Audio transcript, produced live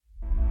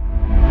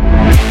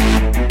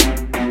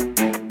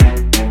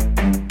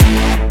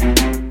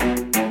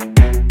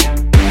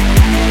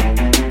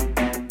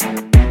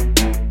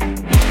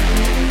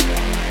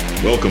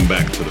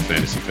back to the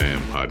Fantasy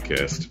Fam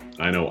podcast.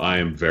 I know I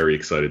am very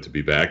excited to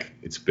be back.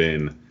 It's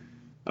been,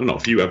 I don't know, a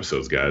few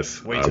episodes, guys.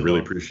 I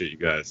really appreciate you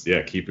guys.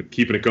 Yeah, keeping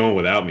it going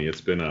without me.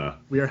 It's been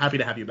We are happy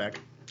to have you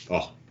back.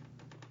 Oh,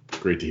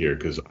 great to hear,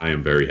 because I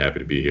am very happy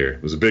to be here.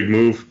 It was a big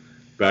move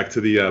back to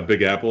the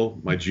Big Apple,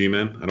 my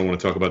G-men. I don't want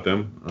to talk about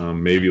them.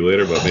 Maybe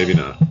later, but maybe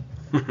not.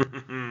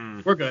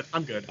 We're good.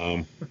 I'm good.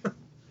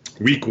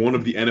 Week 1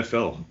 of the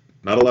NFL.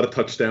 Not a lot of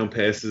touchdown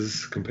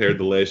passes compared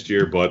to last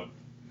year, but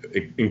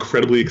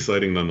incredibly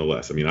exciting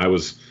nonetheless. I mean, I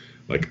was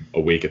like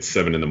awake at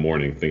 7 in the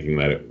morning thinking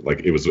that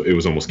it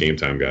was almost game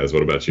time, guys.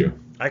 What about you?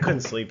 I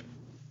couldn't sleep.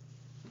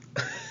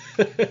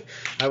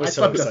 I was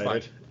so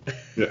excited.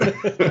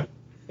 Yeah.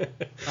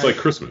 It's like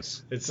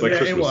Christmas. It's like yeah,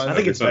 Christmas. it was. I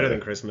think it's better than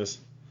Christmas.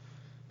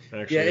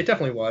 Actually. Yeah, it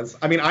definitely was.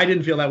 I mean, I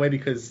didn't feel that way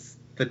because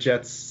the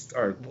Jets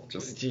are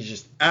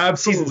just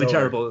absolutely season's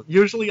terrible.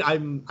 Usually,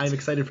 I'm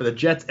excited for the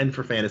Jets and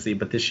for fantasy,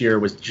 but this year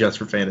was just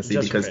for fantasy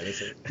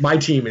because my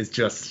team is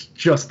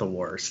just the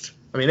worst.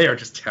 I mean, they are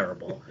just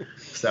terrible.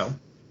 So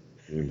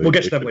we'll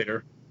get to them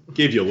later.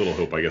 Gave you a little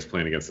hope, I guess,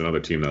 playing against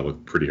another team that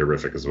looked pretty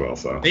horrific as well.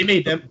 So they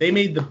made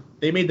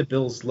the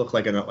Bills look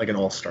like an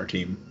all-star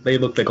team. They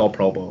looked like all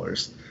Pro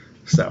Bowlers.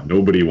 So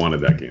nobody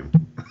wanted that game.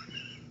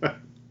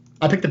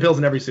 I picked the Bills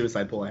in every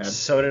suicide pool I had.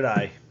 So did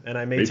I, and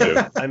I may take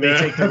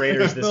the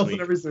Raiders this week. In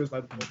every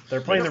suicide pool.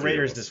 They're playing the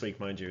Raiders this week,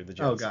 mind you. The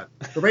Jets. Oh god,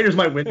 the Raiders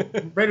might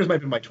win. Raiders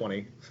might win by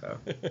 20.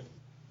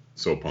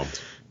 So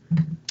pumped.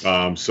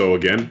 So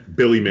again,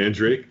 Billy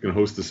Mandrake gonna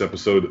host this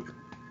episode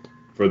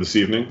for this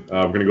evening.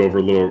 We're gonna go over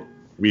a little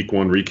Week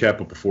 1 recap,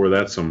 but before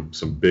that, some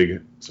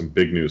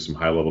big news, some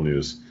high level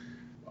news.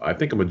 I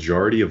think a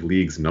majority of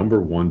leagues' number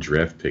 1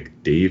 draft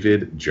pick,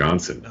 David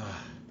Johnson.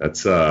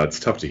 That's it's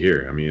tough to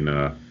hear. I mean,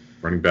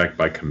 running back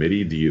by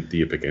committee. Do you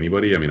pick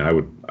anybody? I mean, I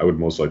would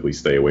most likely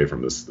stay away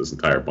from this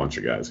entire bunch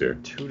of guys here.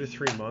 2 to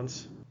 3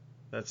 months.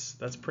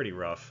 That's pretty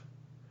rough.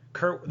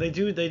 They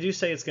do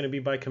say it's going to be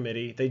by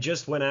committee. They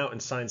just went out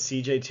and signed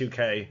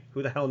CJ2K.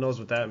 Who the hell knows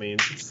what that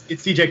means?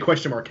 It's CJ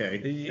question mark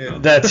K. Yeah.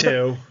 That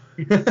too.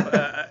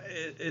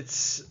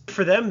 It's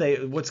for them.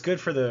 What's good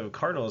for the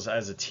Cardinals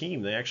as a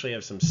team? They actually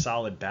have some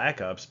solid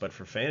backups, but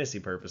for fantasy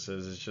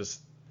purposes, it's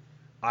just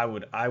I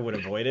would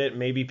avoid it.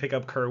 Maybe pick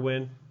up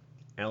Kerwin.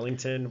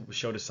 Ellington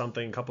showed us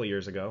something a couple of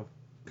years ago.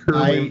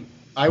 I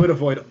would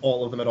avoid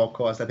all of them at all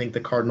costs. I think the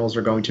Cardinals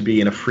are going to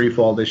be in a free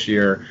fall this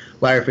year.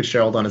 Larry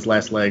Fitzgerald on his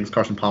last legs,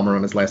 Carson Palmer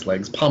on his last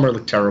legs. Palmer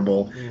looked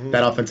terrible. Mm-hmm.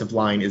 That offensive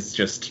line is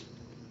just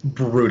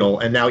brutal.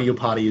 And now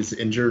Iupati is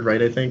injured,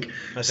 right? I think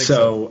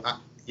so.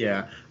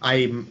 Yeah, I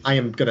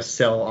am going to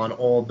sell on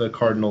all the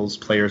Cardinals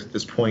players at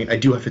this point. I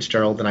do have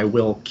Fitzgerald, and I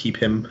will keep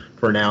him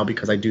for now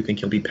because I do think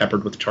he'll be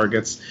peppered with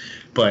targets.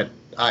 But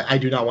I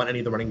do not want any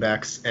of the running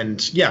backs.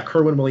 And, yeah,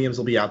 Kerwin Williams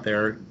will be out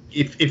there.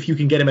 If you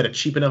can get him at a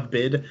cheap enough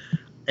bid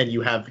and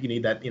you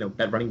need that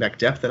that running back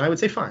depth, then I would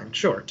say fine,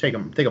 sure, take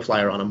him, take a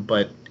flyer on him.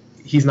 But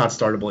he's not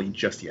startable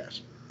just yet.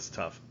 It's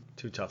tough.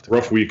 Too tough to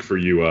Rough week for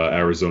you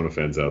Arizona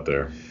fans out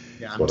there.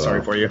 Yeah, I'm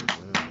sorry for you.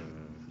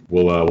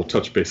 We'll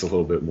touch base a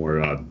little bit more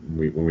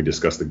when we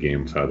discuss the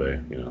games, how they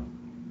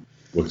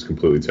looked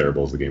completely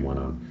terrible as the game went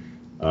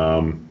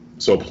on.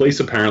 So a place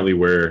apparently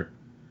where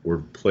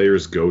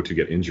players go to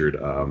get injured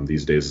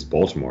these days is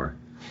Baltimore.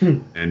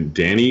 And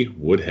Danny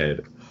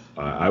Woodhead,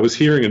 I was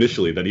hearing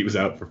initially that he was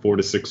out for 4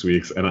 to 6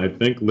 weeks, and I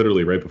think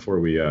literally right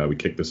before we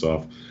kicked this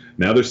off,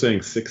 now they're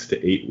saying 6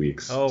 to 8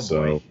 weeks. Oh boy.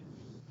 So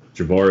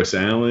Javaris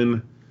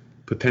Allen,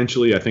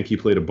 potentially, I think he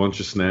played a bunch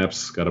of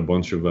snaps, got a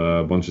bunch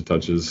of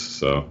touches,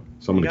 so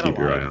someone to keep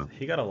your eye on.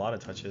 He got a lot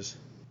of touches.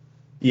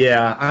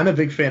 Yeah, I'm a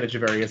big fan of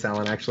Javarius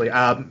Allen, actually.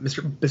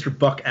 Mr.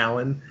 Buck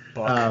Allen.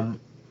 Buck.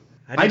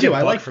 I do.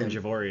 I like from him.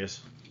 Javarius.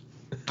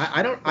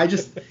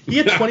 He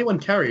had 21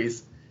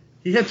 carries.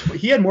 He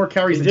had more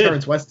carries than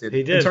Terrence West did.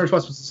 He did. And Terrence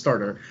West was the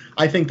starter.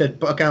 I think that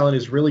Buck Allen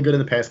is really good in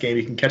the pass game.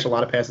 He can catch a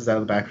lot of passes out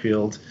of the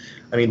backfield.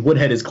 I mean,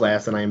 Woodhead is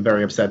glass, and I am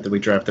very upset that we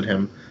drafted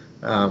him.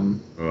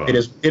 It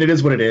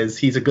is what it is.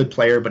 He's a good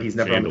player, but he's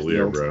never on the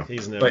field. Bro.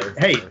 He's never. But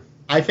hey,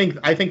 I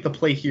think the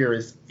play here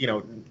is,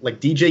 like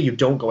DJ, you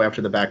don't go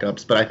after the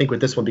backups, but I think with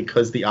this one,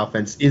 because the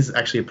offense is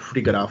actually a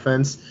pretty good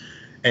offense,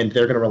 and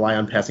they're going to rely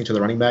on passing to the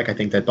running back, I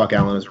think that Buck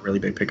Allen is a really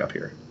big pickup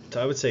here.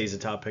 I would say he's a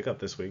top pickup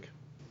this week.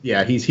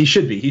 Yeah, he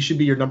should be. He should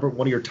be one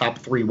of your top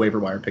 3 waiver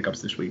wire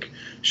pickups this week.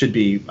 Should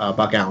be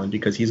Buck Allen,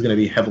 because he's going to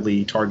be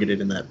heavily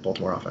targeted in that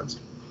Baltimore offense.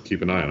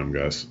 Keep an eye on him,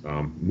 guys.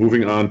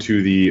 Moving on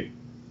to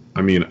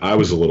I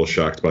was a little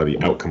shocked by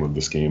the outcome of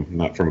this game,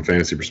 not from a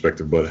fantasy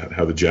perspective, but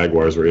how the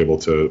Jaguars were able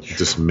to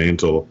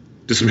dismantle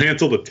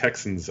the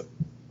Texans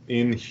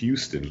in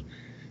Houston.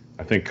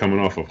 I think coming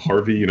off of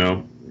Harvey,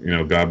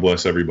 God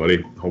bless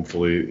everybody.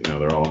 Hopefully,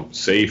 they're all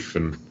safe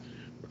and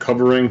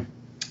recovering.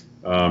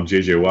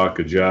 J.J. Watt,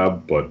 good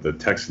job, but the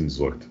Texans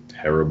looked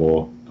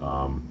terrible.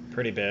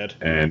 Pretty bad.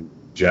 And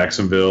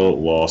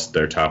Jacksonville lost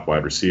their top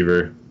wide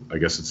receiver. I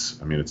guess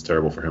it's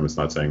terrible for him. It's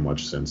not saying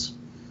much since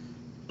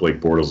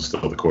Blake Bortles is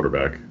still the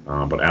quarterback.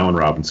 But Allen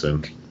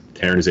Robinson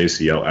tearing his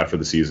ACL after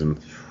the season.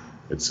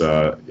 It's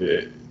tough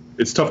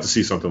to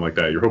see something like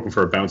that. You're hoping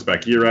for a bounce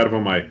back year out of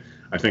him.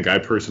 I I think I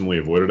personally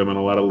avoided him in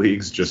a lot of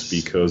leagues just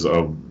because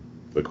of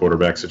the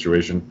quarterback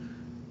situation.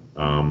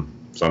 So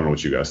I don't know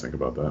what you guys think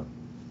about that.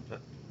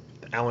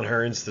 Allen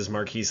Hurns, this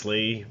Marquise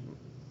Lee.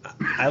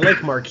 I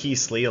like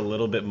Marquise Lee a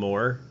little bit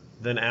more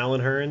than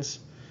Allen Hurns,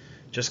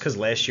 just because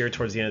last year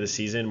towards the end of the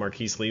season,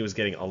 Marquise Lee was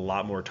getting a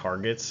lot more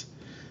targets,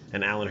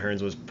 and Allen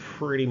Hurns was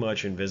pretty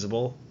much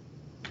invisible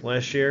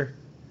last year.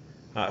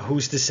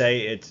 Who's to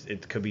say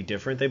it could be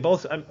different? They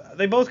both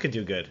could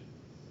do good.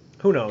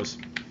 Who knows?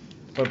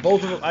 But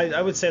both of them,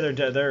 I would say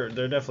they're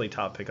definitely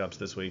top pickups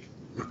this week.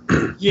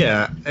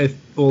 Yeah,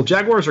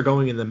 Jaguars are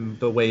going in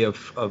the way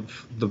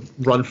of the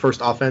run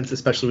first offense,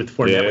 especially with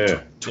Fournette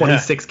with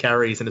 26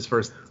 carries in his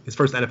first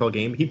NFL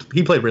game. He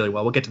played really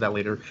well. We'll get to that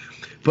later,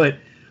 but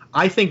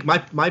I think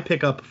my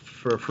pickup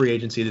for free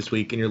agency this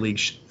week in your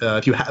league,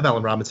 if you have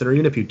Allen Robinson or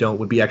even if you don't,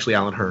 would be actually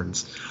Allen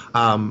Hurns.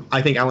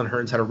 I think Allen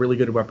Hurns had a really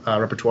good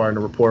repertoire and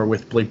a rapport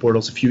with Blake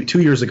Bortles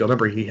 2 years ago.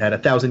 Remember, he had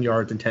 1,000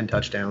 yards and 10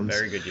 touchdowns.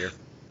 Very good year.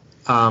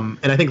 And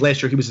I think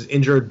last year he was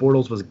injured.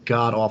 Bortles was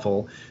god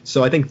awful.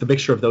 So I think the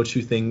mixture of those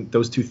two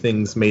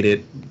things made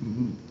it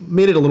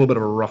a little bit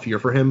of a rough year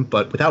for him.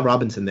 But without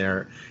Robinson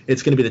there,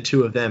 it's going to be the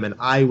two of them. And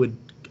I would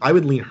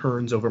lean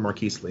Hurns over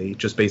Marquise Lee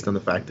just based on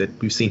the fact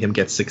that we've seen him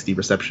get 60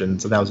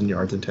 receptions, 1,000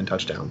 yards, and 10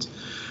 touchdowns.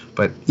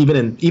 But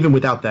even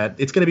without that,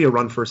 it's going to be a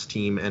run first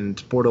team, and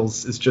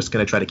Bortles is just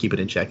going to try to keep it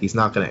in check. He's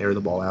not going to air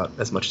the ball out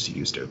as much as he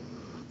used to.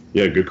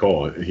 Yeah, good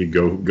call. He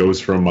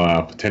goes from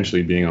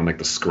potentially being on like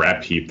the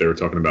scrap heap they were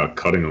talking about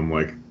cutting him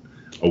like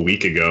a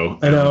week ago.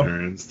 I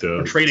know.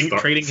 To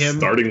trading him,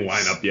 starting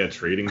lineup. Yeah,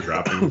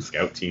 dropping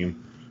scout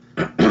team.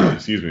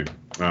 Excuse me.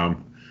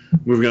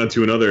 Moving on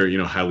to another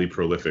highly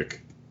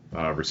prolific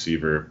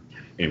receiver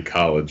in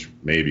college,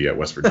 maybe at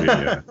West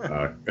Virginia.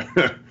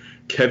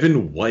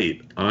 Kevin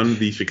White on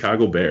the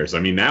Chicago Bears.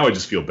 I mean, now I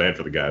just feel bad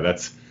for the guy.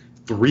 That's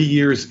 3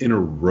 years in a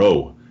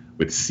row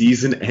with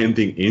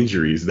season-ending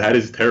injuries. That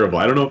is terrible.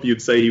 I don't know if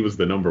you'd say he was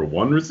the number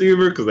one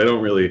receiver because they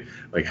don't really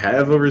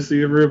have a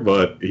receiver,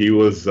 but he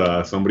was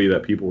somebody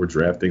that people were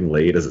drafting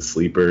late as a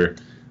sleeper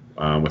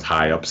with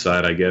high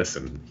upside, I guess,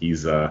 and he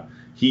is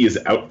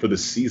out for the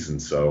season.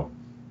 So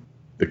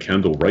the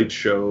Kendall Wright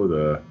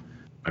show.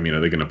 Are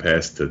they going to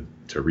pass to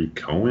Tariq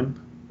Cohen?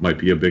 Might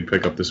be a big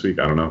pickup this week.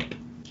 I don't know.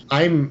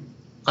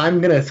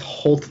 I'm going to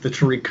hold the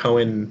Tariq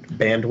Cohen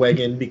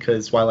bandwagon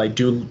because while I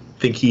do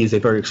think he is a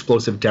very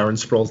explosive Darren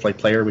Sproles-like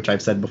player, which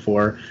I've said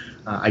before,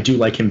 I do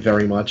like him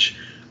very much.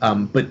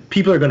 But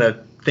people are going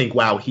to think,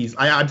 wow,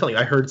 I'm telling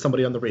you, I heard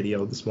somebody on the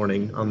radio this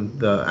morning on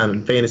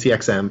Fantasy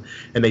XM,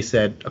 and they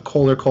said, a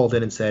caller called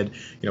in and said,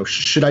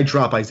 should I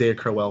drop Isaiah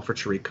Crowell for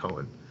Tariq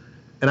Cohen?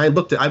 And I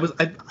looked at,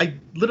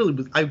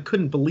 I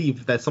couldn't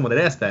believe that someone had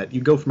asked that.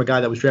 You go from a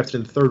guy that was drafted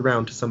in the third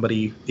round to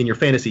somebody in your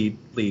fantasy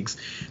leagues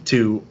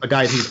to a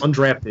guy who's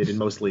undrafted in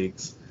most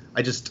leagues.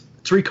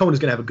 Tariq Cohen is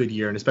going to have a good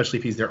year, and especially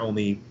if he's their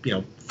only,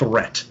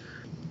 threat.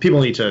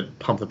 People need to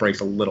pump the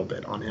brakes a little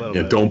bit on him.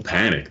 Yeah, don't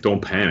panic,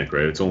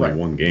 right? It's only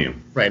one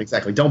game. Right,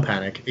 exactly. Don't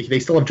panic. They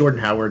still have Jordan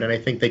Howard, and I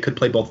think they could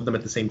play both of them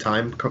at the same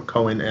time,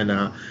 Cohen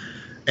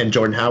and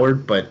Jordan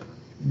Howard, but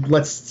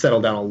let's settle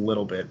down a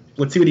little bit.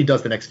 Let's see what he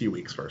does the next few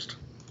weeks first.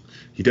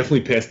 He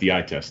definitely passed the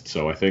eye test,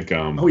 so I think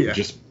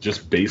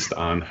just based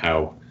on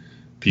how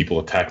people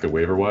attack the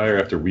waiver wire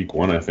after week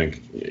one, I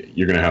think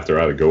you're going to have to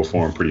either go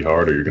for him pretty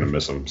hard or you're going to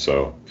miss him.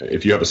 So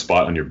if you have a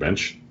spot on your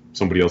bench,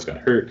 somebody else got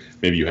hurt,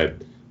 maybe you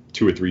had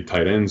 2 or 3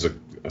 tight ends,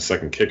 a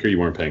second kicker, you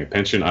weren't paying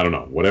attention, I don't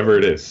know. Whatever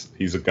it is,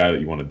 he's a guy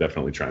that you want to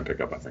definitely try and pick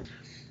up, I think.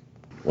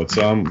 Let's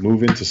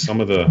move into some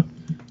of the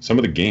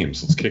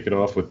games. Let's kick it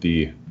off with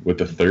the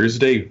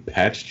Thursday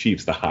Pats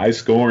Chiefs, the high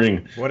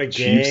scoring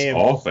Chiefs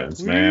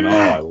offense, man. Oh,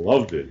 I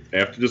loved it.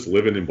 After just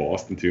living in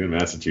Boston too, in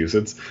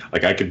Massachusetts,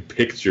 I could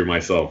picture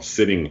myself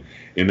sitting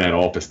in that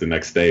office the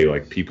next day,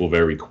 people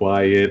very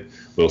quiet,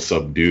 a little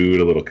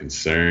subdued, a little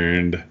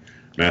concerned.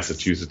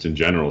 Massachusetts in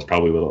general is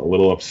probably a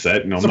little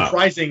upset. I'm not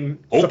hoping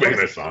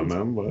this on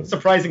them, but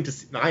surprising to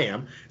see. I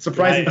am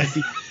surprising to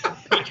see.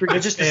 You're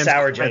just a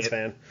sour Jets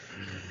fan.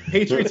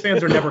 Patriots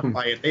fans are never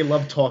quiet. They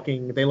love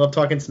talking. They love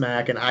talking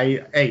smack. And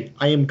I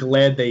am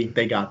glad they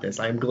got this.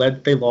 I am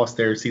glad they lost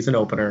their season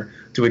opener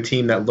to a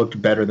team that looked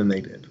better than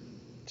they did.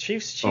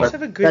 Chiefs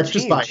have a good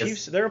team.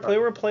 Chiefs, they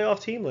were a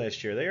playoff team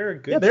last year. They are a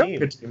good team. A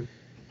good team.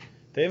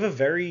 They have a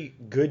very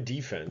good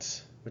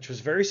defense, which was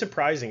very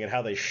surprising at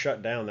how they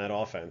shut down that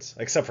offense,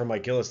 except for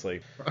Mike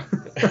Gillislee.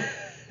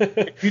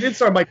 You did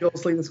start Mike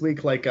Gillislee this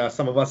week, like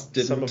some of us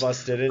didn't. Some of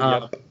us didn't.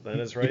 Yep, that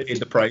is right. You paid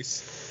the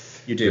price.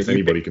 You did. If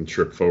anybody can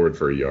trip forward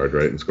for a yard,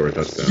 right, and score a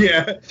touchdown.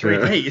 Yeah,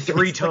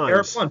 three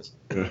times.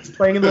 He's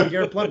playing in the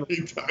Garrett Blunt.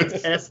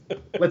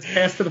 Let's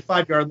pass to the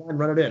 5-yard line,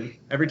 run it in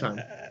every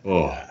time.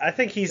 Oh, I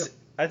think he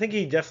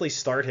definitely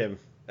start him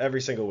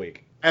every single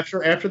week.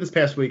 After this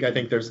past week, I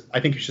think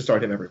you should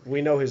start him every week.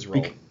 We know his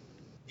role.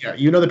 Yeah,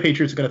 the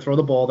Patriots are going to throw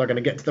the ball. They're going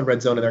to get to the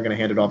red zone and they're going to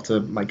hand it off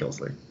to Mike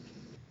Gillislee.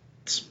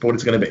 It's what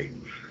it's going to be.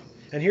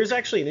 And here's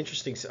actually an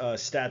interesting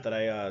stat that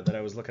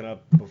I was looking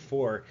up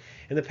before.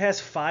 In the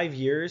past 5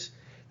 years,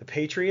 the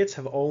Patriots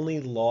have only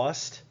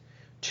lost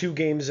 2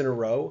 games in a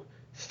row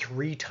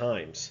 3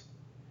 times.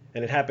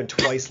 and it happened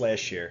twice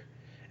last year.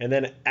 And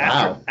then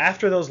Wow.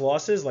 after those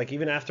losses, like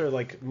even after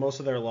like most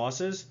of their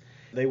losses,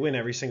 they win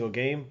every single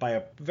game by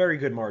a very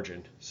good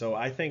margin. So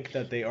I think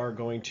that they are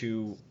going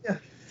to. Yeah,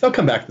 they'll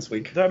come back this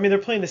week. I mean, they're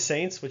playing the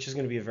Saints, which is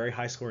going to be a very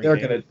high scoring They're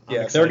game. gonna, I'm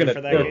yeah, excited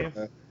for that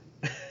game.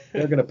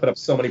 they're gonna put up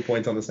so many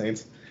points on the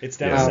Saints. It's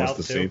down Unless south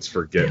the too. Saints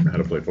forget how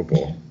to play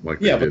football like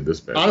Yeah, they did but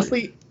this past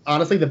week.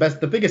 honestly,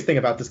 the biggest thing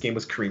about this game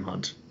was Kareem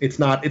Hunt. It's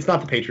not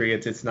the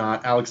Patriots. It's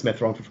not Alex Smith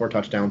throwing for 4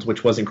 touchdowns,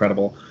 which was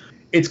incredible.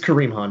 It's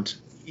Kareem Hunt.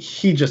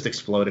 He just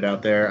exploded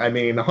out there. I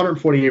mean,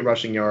 148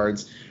 rushing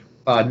yards,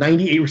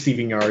 98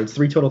 receiving yards,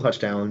 3 total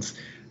touchdowns.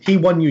 He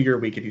won you your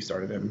week if you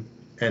started him.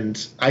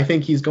 And I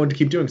think he's going to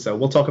keep doing so.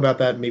 We'll talk about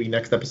that maybe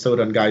next episode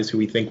on guys who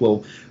we think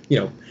will,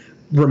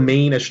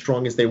 remain as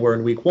strong as they were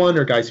in week 1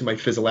 or guys who might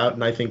fizzle out.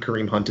 And I think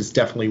Kareem Hunt is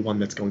definitely one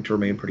that's going to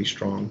remain pretty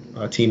strong.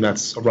 A team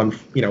that's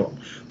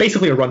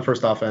basically a run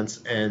first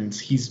offense, and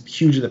he's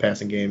huge in the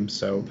passing game.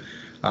 So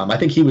I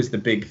think he was the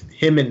big,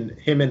 him and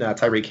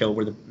Tyreek Hill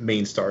were the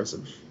main stars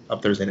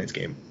of Thursday night's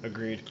game.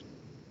 Agreed.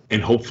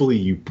 And hopefully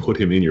you put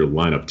him in your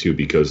lineup too,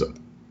 because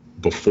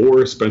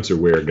before Spencer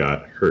Ware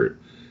got hurt,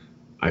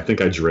 I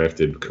think I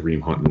drafted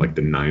Kareem Hunt in like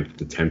the 9th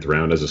to 10th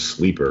round as a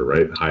sleeper,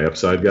 right? High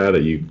upside guy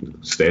that you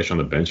stash on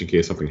the bench in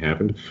case something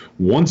happened.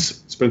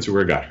 Once Spencer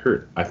Ware got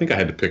hurt, I think I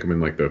had to pick him in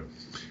like the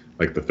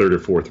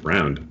 3rd or 4th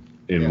round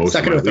in most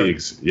of my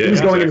leagues. Yeah, he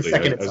was going in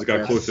exactly. second. As it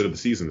got closer to the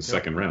season, the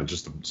second round.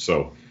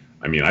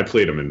 I mean, I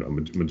played him in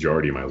a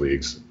majority of my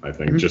leagues. I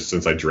think just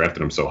since I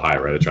drafted him so high,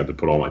 right? I tried to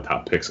put all my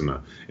top picks in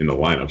the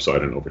lineup so I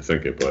didn't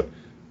overthink it. But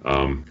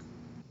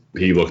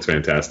he looked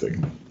fantastic.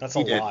 That's a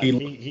lot.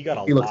 He got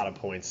a lot of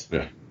points.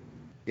 Yeah.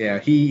 Yeah,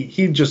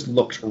 he just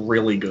looked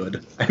really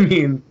good. I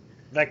mean,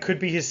 that could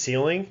be his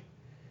ceiling.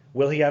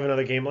 Will he have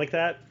another game like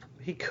that?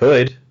 He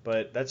could,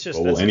 but that's just.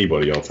 Will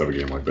anybody else have a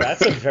game like that?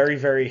 That's a very,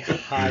 very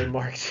high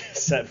mark to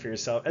set for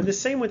yourself. And the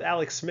same with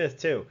Alex Smith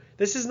too.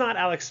 This is not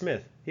Alex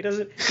Smith. He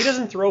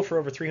doesn't throw for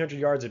over 300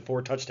 yards and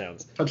 4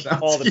 touchdowns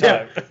all the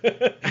time.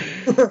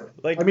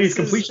 I mean, his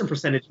completion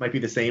percentage might be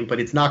the same, but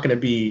it's not going to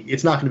be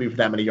for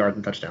that many yards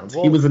and touchdowns.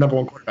 Well, he was the number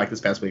 1 quarterback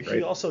this past week, right?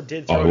 He also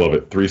did. I love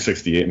it.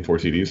 368 and 4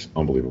 TDs,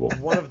 unbelievable.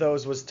 One of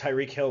those was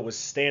Tyreek Hill was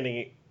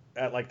standing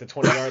at like the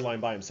 20-yard line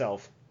by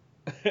himself.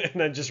 And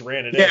then just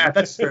ran it in. Yeah,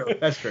 that's true.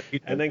 That's true.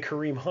 And then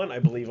Kareem Hunt, I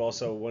believe,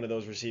 also one of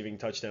those receiving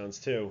touchdowns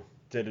too.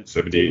 Did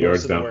 78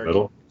 yards down the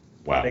middle.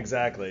 Wow.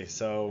 Exactly.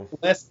 So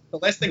the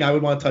last thing I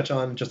would want to touch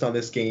on just on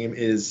this game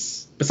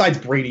is, besides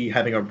Brady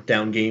having a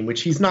down game,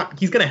 which he's going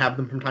to have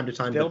them from time to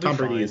time, but Tom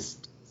Brady is,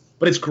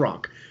 but it's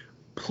Gronk.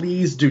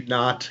 Please do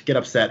not get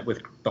upset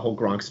with the whole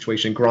Gronk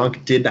situation.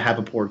 Gronk did have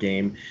a poor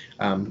game.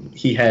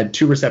 He had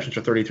 2 receptions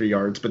for 33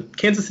 yards, but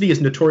Kansas City is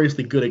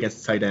notoriously good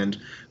against the tight end.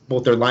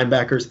 Both their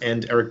linebackers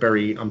and Eric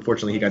Berry,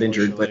 unfortunately, he got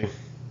injured, but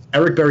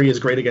Eric Berry is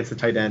great against the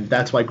tight end.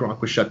 That's why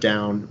Gronk was shut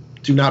down.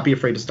 Do not be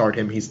afraid to start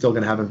him. He's still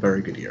going to have a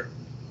very good year.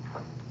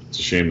 It's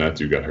a shame that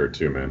dude got hurt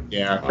too, man.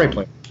 Yeah, great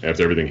play.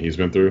 After everything he's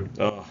been through.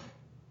 Oh.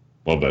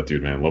 Love that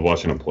dude, man. Love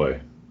watching him play.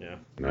 Yeah.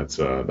 And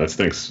that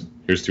stinks.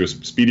 Here's to a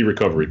speedy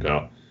recovery,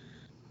 pal.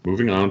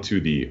 Moving on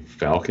to the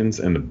Falcons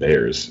and the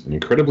Bears. An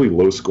incredibly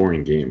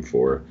low-scoring game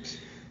for,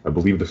 I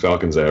believe the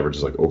Falcons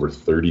averaged like over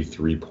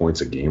 33 points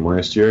a game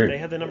last year. They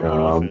had the number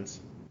 1 offense.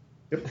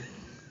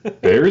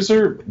 Yep. Bears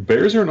are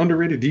an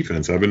underrated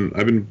defense. I've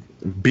been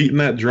beating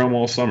that drum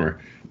all summer.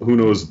 Who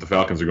knows if the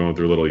Falcons are going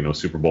through a little,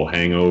 Super Bowl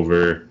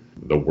hangover,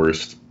 the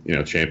worst,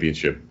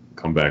 championship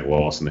comeback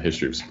loss in the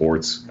history of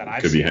sports.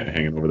 Could be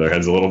hanging over their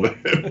heads a little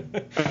bit.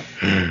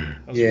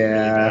 That was really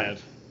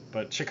bad.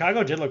 But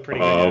Chicago did look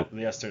pretty good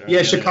yesterday.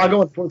 Yeah,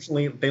 Chicago,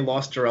 unfortunately, they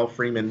lost Jarrell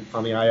Freeman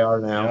on the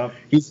IR now. Yep.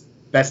 He's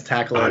best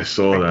tackler. I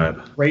saw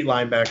that. Great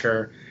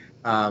linebacker.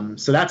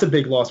 So that's a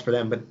big loss for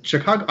them. But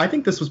Chicago, I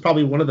think this was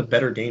probably one of the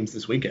better games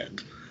this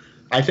weekend.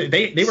 I think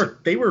they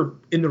were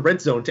in the red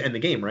zone to end the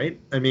game, right?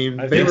 I mean,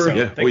 they were. So.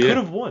 Yeah. They could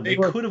have won. They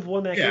could have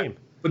won that game.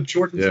 But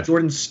Jordan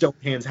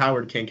Stonehands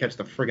Howard can't catch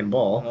the friggin'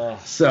 ball.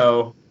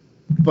 So,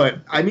 but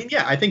I mean,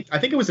 yeah, I think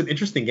it was an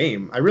interesting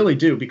game. I really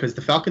do, because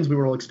the Falcons, we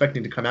were all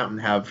expecting to come out and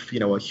have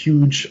a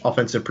huge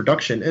offensive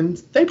production, and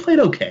they played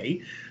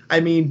okay. I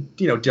mean,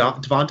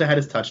 Devonta had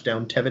his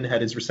touchdown, Tevin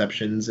had his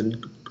receptions,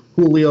 and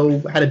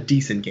Julio had a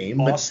decent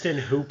game. Austin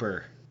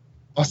Hooper.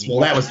 Well,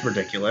 that was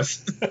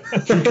ridiculous.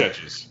 2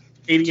 catches.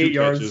 88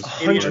 yards,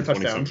 100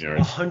 touchdowns.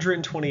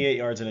 128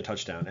 yards and a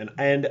touchdown.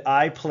 And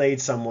I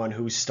played someone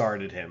who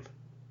started him.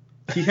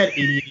 He had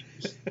 88.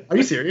 Are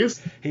you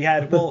serious? He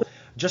had,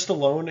 just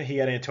alone, he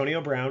had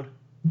Antonio Brown,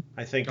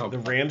 I think the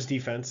Rams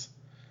defense,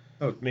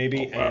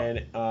 maybe,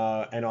 and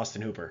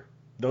Austin Hooper.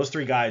 Those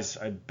 3 guys,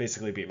 I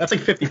basically beat me. That's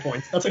like 50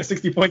 points. That's like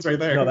 60 points right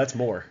there. No, that's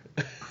more.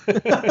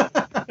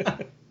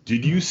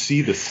 Did you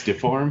see the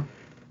stiff arm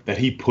that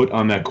he put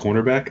on that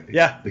cornerback?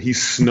 Yeah. He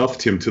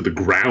snuffed him to the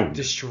ground.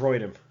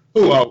 Destroyed him.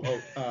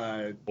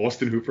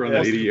 Austin Hooper on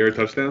that 80-yard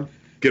touchdown?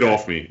 Get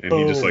off me. And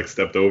he just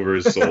stepped over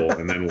his soul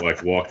and then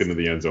walked into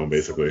the end zone,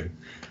 basically.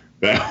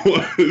 That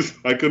was,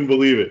 I couldn't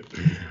believe it.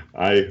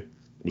 I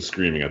was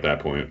screaming at that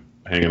point,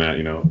 hanging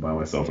out, by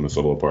myself in this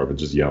little apartment,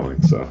 just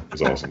yelling. So it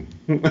was awesome.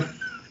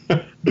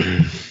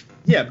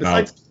 Yeah,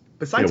 besides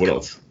Yeah, what Cohen,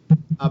 else?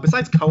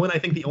 besides Cohen, I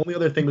think the only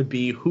other thing would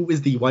be who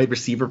is the wide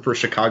receiver for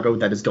Chicago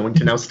that is going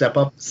to now step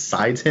up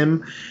besides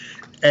him.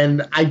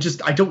 And I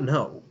don't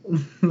know.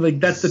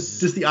 Like that's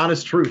just the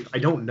honest truth. I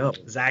don't know.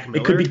 Zach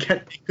Miller. It could be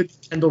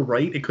Kendall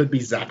Wright. It could be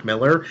Zach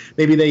Miller.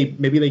 Maybe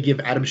they give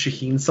Adam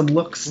Shaheen some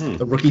looks,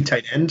 the rookie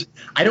tight end.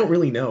 I don't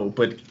really know.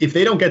 But if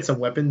they don't get some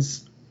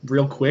weapons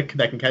real quick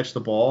that can catch the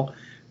ball,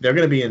 they're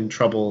going to be in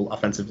trouble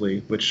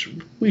offensively, which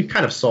we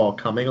kind of saw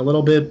coming a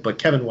little bit. But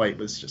Kevin White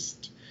was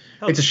just.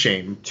 It's a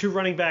shame. 2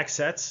 running back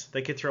sets.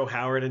 They could throw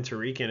Howard and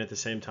Tariq in at the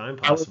same time,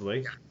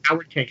 possibly.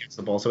 Howard can't catch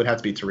the ball, so it'd have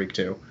to be Tariq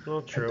too.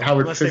 Well, true.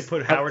 Howard, Unless they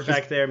put Howard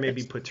back there,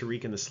 maybe put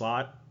Tariq in the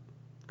slot.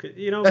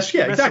 Mess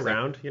exactly.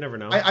 Around. You never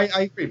know. I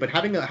agree, but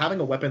having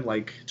a weapon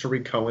like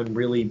Tariq Cohen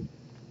really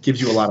gives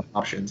you a lot of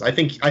options. I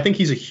think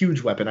he's a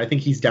huge weapon. I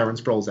think he's Darren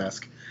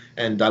Sproles-esque,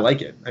 and I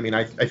like it. I mean,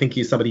 I think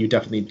he's somebody you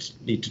definitely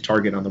need to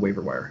target on the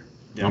waiver wire.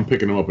 Yeah. I'm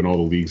picking him up in all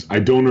the leagues. I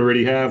don't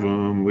already have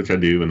him, which I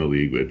do in the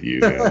league with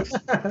you guys.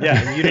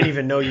 Yeah, and you didn't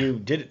even know you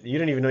did. You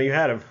didn't even know you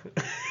had him.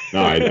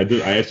 No, I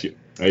did. I asked you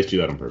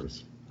that on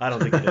purpose. I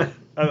don't think you did.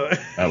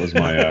 That was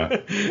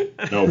my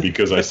no,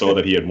 because I saw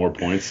that he had more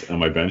points on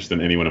my bench than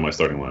anyone in my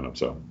starting lineup.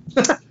 So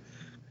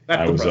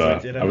I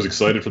was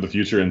excited for the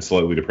future and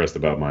slightly depressed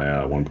about my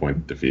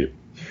 1-point defeat.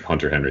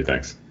 Hunter Henry,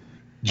 thanks.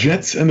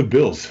 Jets and the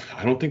Bills.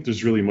 I don't think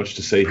there's really much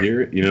to say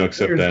here,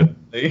 except that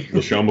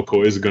LaShawn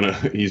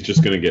McCoy he's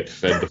just gonna get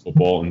fed the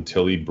football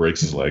until he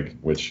breaks his leg,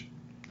 which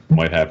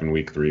might happen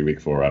week 3,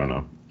 week 4. I don't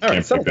know.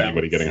 Can't predict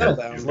anybody getting hurt.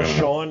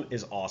 LaShawn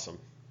is awesome.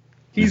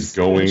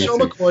 LaShawn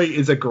McCoy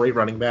is a great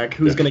running back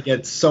who's going to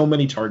get so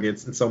many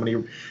targets and so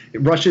many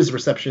rushes,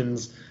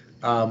 receptions.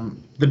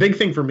 The big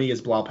thing for me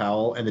is Bilal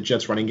Powell and the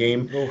Jets running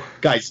game. Oh.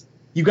 Guys,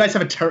 you guys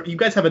have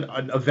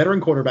a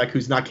veteran quarterback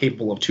who's not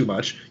capable of too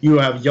much. You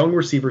have young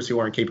receivers who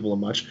aren't capable of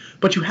much,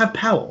 but you have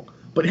Powell.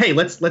 But hey,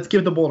 let's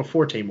give the ball to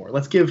Forte more.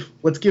 Let's give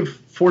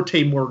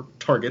Forte more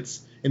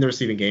targets in the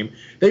receiving game.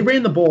 They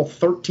ran the ball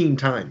 13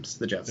 times,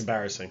 the Jets.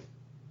 Embarrassing.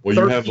 Well,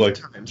 you have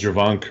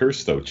Javon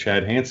Kearse, though,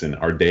 Chad Hansen,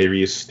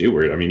 Ardarius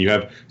Stewart. I mean, you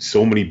have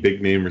so many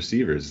big name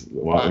receivers.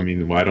 Why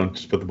don't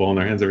just put the ball in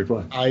their hands every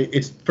play?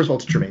 First of all,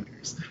 it's Jermaine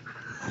Kearse.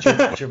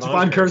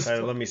 Javon Kearse. I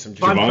love me some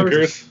Javon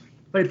Kearse.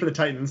 Played for the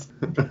Titans.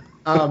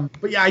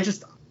 But yeah,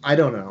 I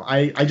don't know.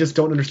 I just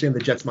don't understand the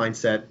Jets'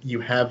 mindset.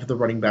 You have the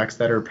running backs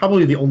that are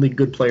probably the only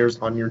good players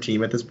on your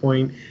team at this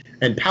point,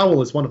 and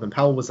Powell is one of them.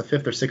 Powell was a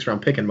 5th or 6th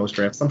round pick in most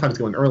drafts, sometimes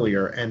going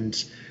earlier,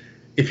 and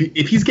if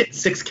he's getting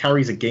 6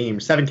 carries a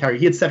game, 7 carries,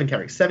 he had 7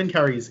 carries. 7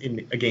 carries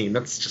in a game,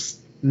 that's just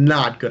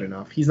not good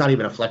enough. He's not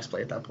even a flex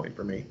play at that point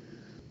for me.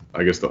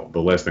 I guess the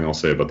last thing I'll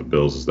say about the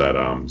Bills is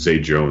that Zay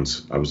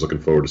Jones, I was looking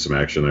forward to some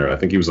action there. I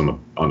think he was on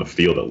the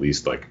field at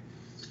least like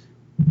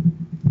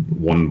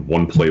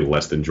one play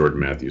less than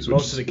Jordan Matthews,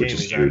 which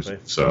is huge.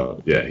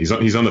 So yeah, he's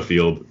on the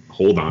field.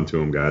 Hold on to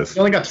him, guys. He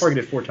only got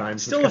targeted 4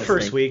 times. Still the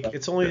first week.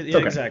 It's only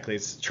okay. Exactly.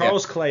 It's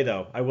Charles Clay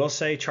though. I will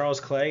say Charles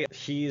Clay.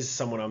 He's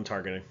someone I'm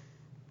targeting.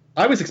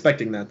 I was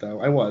expecting that,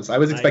 though. I was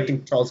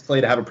expecting Charles Clay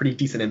to have a pretty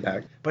decent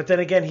impact. But then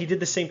again, he did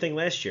the same thing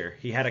last year.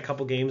 He had a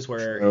couple games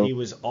where he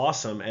was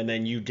awesome, and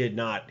then you did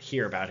not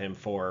hear about him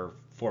for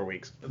 4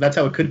 weeks. That's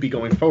how it could be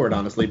going forward,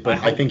 honestly.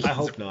 But I think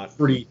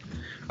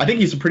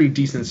he's a pretty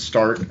decent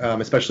start,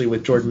 especially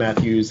with Jordan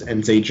Matthews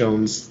and Zay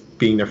Jones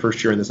being their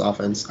first year in this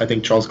offense. I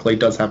think Charles Clay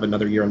does have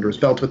another year under his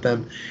belt with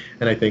them,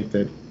 and I think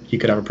that he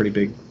could have a pretty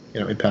big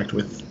impact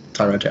with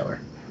Tyrod Taylor.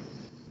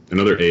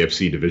 Another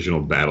AFC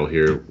divisional battle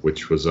here,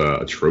 which was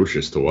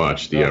atrocious to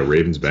watch. The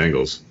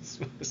Ravens-Bengals.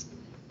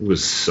 It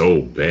was so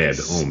bad.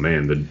 Oh,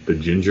 man. The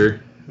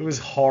Ginger. It was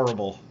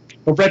horrible.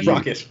 The Red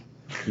Rocket.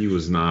 He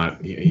was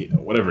not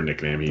whatever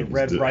nickname he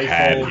Red Rifle,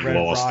 had. Red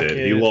Lost Rocket.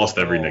 It. He lost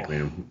every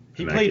nickname.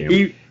 He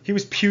played. He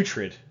was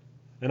putrid,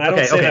 and I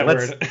don't say that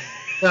word.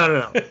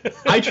 No.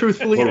 I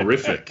truthfully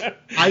horrific.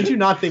 I do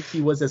not think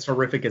he was as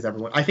horrific as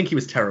everyone. I think he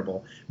was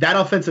terrible. That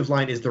offensive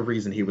line is the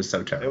reason he was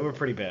so terrible. They were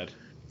pretty bad.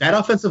 That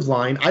offensive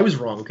line, I was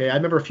wrong. Okay, I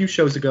remember a few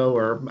shows ago,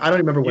 or I don't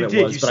remember what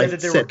it was. You said that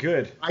they were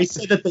good. I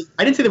said that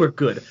I didn't say they were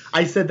good.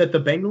 I said that the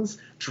Bengals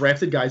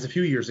drafted guys a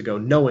few years ago,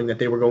 knowing that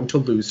they were going to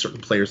lose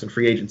certain players in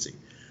free agency.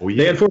 Oh,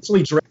 yeah. They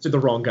unfortunately drafted the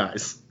wrong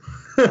guys.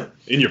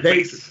 In your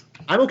face.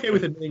 I'm okay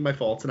with admitting my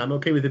faults, and I'm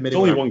okay with admitting.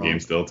 It's only one game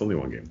still. It's only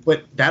one game.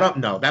 But that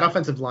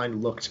offensive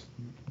line looked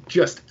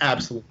just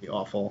absolutely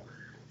awful,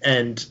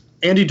 and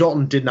Andy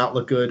Dalton did not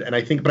look good. And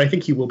I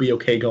think he will be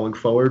okay going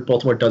forward.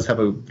 Baltimore does have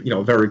a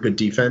very good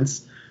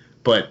defense.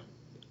 But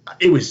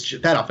it was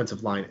that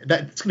offensive line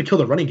that's going to kill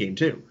the running game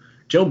too.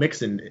 Joe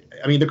Mixon,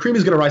 I mean, the cream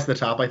is going to rise to the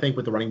top, I think,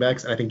 with the running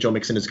backs, and I think Joe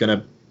Mixon is going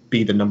to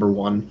be the number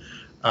one,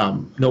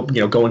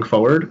 going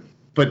forward.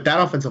 But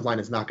that offensive line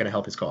is not going to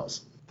help his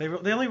cause. They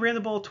only ran the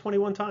ball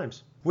 21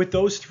 times with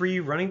those 3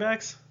 running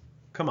backs.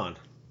 Come on,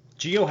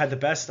 Gio had the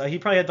best. He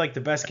probably had like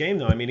the best game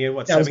though. I mean, he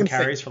had 7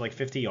 carries for like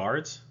 50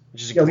 yards.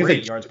 Which is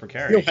great yards per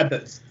carry.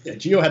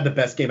 Gio had the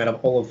best game out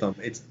of all of them.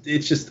 It's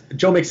just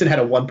Joe Mixon had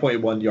a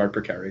 1.1 yard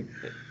per carry.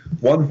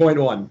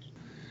 1.1.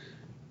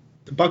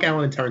 Buck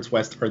Allen and Terrence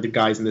West are the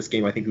guys in this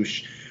game, I think,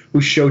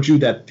 who showed you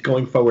that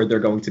going forward they're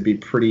going to be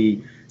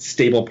pretty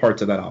stable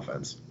parts of that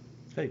offense.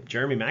 Hey,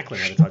 Jeremy Maclin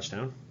had a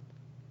touchdown.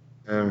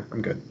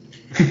 I'm good.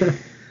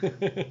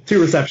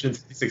 2 receptions,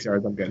 56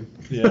 yards. I'm good.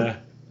 Yeah.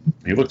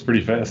 He looked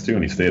pretty fast too,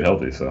 and he stayed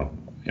healthy. So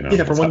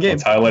Yeah, for one game.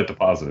 Let's highlight the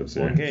positives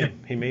here. One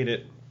game. He made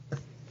it.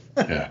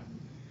 Yeah.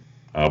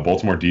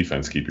 Baltimore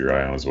defense, keep your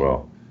eye on as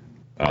well.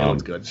 That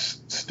one's good.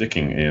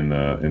 Sticking in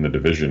the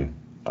division,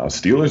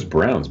 Steelers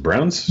Browns.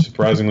 Browns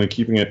surprisingly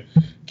keeping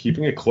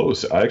it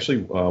close. I actually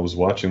was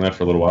watching that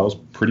for a little while. It was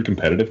pretty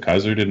competitive.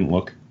 Kaiser didn't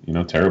look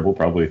terrible.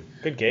 Probably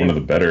Good game. one of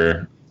the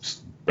better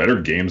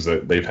games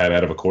that they've had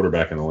out of a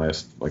quarterback in the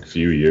last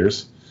few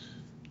years.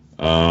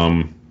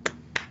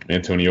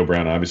 Antonio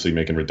Brown obviously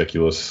making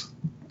ridiculous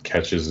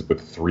catches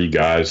with 3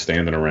 guys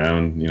standing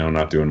around,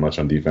 not doing much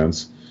on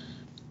defense.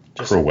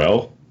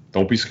 Crowell,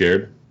 don't be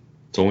scared.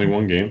 It's only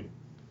one game.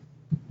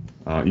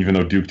 Even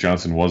though Duke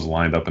Johnson was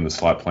lined up in the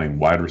slot playing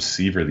wide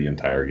receiver the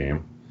entire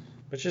game.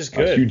 Which is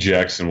good. Hugh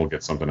Jackson will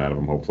get something out of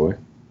him, hopefully.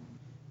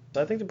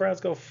 I think the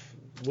Browns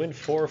win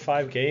 4 or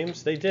 5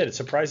 games. They did,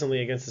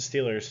 surprisingly, against the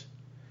Steelers.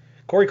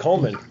 Corey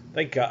Coleman,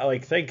 thank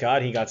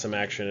God he got some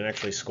action and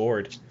actually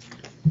scored.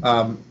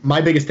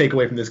 My biggest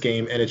takeaway from this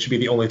game, and it should be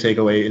the only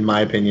takeaway in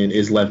my opinion,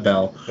 is Lev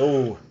Bell.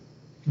 Oh,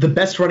 the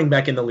best running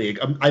back in the league.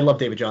 I love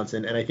David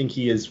Johnson, and I think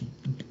he is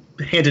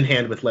hand in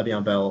hand with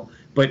Le'Veon Bell.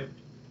 But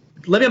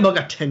Le'Veon Bell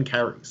got 10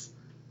 carries.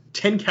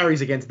 10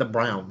 carries against the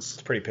Browns.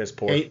 It's pretty piss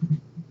poor. Okay?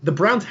 The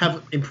Browns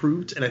have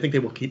improved, and I think they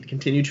will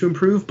continue to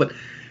improve, but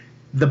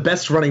the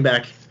best running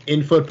back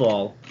in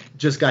football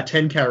just got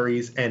 10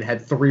 carries and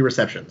had 3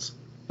 receptions.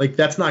 Like,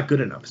 that's not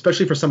good enough,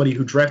 especially for somebody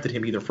who drafted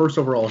him either first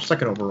overall or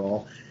second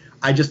overall.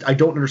 I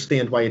don't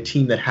understand why a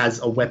team that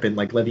has a weapon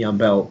like Le'Veon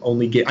Bell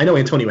I know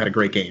Antonio had a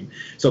great game,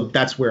 so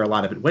that's where a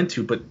lot of it went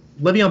to, but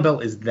Le'Veon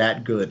Bell is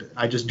that good.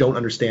 I just don't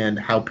understand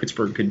how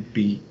Pittsburgh could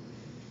be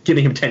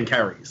giving him 10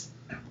 carries.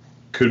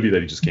 Could be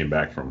that he just came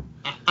back from.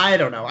 I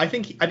don't know. I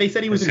think they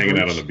said he was hanging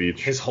out on the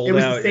beach. His holdout. It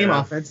was the same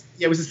offense.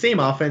 Yeah, it was the same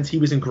offense. He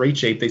was in great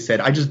shape. They said.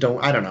 I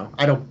don't know.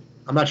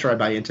 I'm not sure I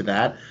buy into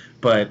that,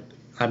 but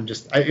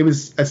it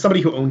was, as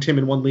somebody who owned him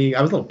in one league,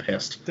 I was a little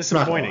pissed.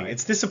 Disappointing.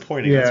 It's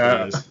disappointing. Yeah. That's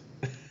what it is.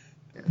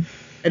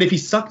 And if he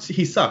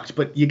sucked,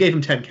 but you gave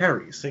him 10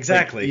 carries.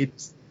 Exactly.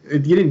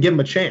 Like, you didn't give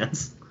him a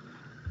chance.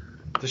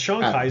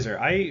 DeShone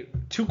Kizer.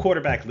 2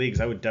 quarterback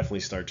leagues, I would definitely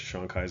start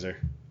DeShone Kizer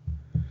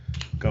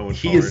going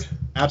forward.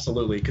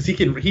 Absolutely, because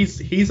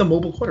he's a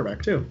mobile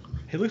quarterback too.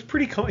 He looked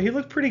pretty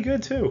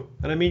good too.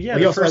 And I mean, Well,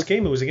 the first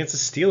game it was against the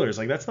Steelers.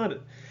 Like it's not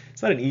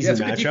an easy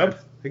matchup.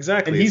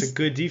 Exactly. And it's a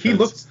good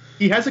defense.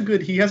 He has a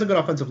good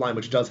offensive line,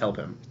 which does help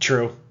him.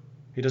 True.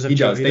 He does have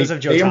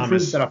Joe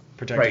Thomas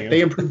protecting him.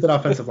 They improved that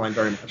offensive line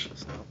very much.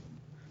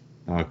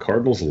 So.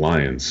 Cardinals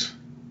Lions.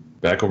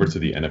 Back over to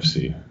the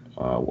NFC.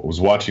 Was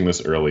watching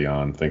this early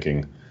on,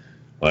 thinking,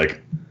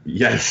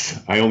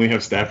 yes, I only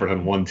have Stafford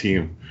on one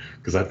team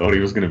because I thought he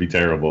was going to be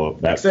terrible.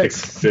 That pick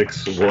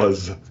six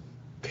was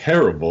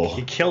terrible.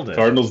 He killed it.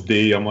 Cardinals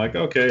D. I'm like,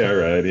 okay, all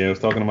right. I was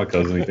talking to my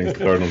cousin. He thinks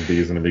the Cardinals D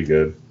is going to be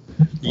good.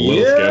 A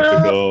little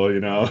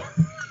skeptical,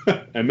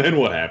 And then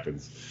what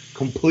happens?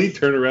 Complete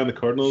turnaround. The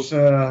Cardinals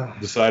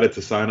decided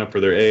to sign up for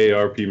their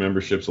AARP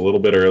memberships a little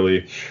bit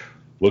early.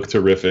 Looked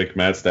terrific.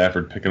 Matt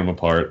Stafford picking them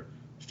apart.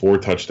 4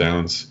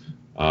 touchdowns.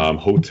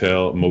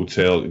 Hotel,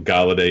 motel,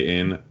 Galladay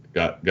in.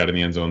 Got in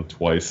the end zone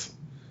twice.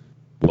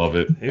 Love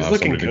it. He was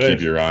looking good. To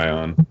keep your eye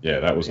on.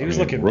 Yeah, that was. He was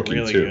looking rookie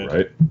really too, good.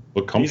 Right?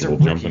 Looked comfortable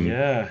jumping.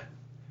 Yeah.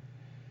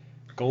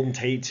 Golden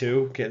Tate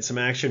too, getting some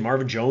action.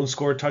 Marvin Jones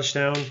scored a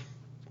touchdown.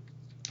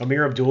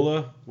 Amir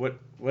Abdullah. What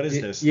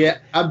is this? Yeah,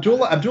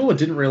 Abdullah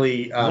didn't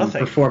really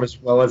perform as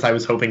well as I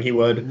was hoping he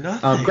would.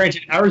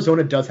 Granted,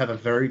 Arizona does have a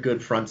very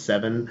good front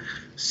 7,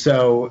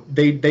 so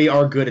they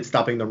are good at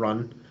stopping the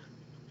run.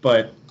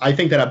 But I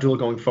think that Abdullah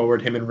going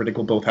forward, him and Riddick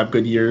will both have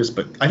good years.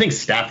 But I think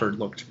Stafford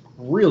looked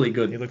really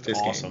good. He looked this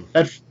awesome.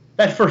 Game.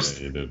 That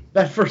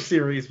first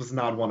series was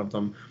not one of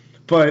them.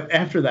 But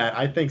after that,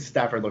 I think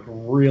Stafford looked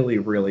really,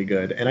 really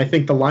good. And I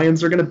think the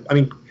Lions are going to – I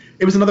mean,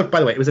 it was another – by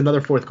the way, it was another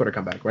fourth quarter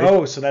comeback, right?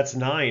 Oh, so that's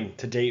 9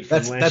 to date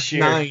from last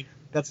year.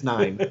 That's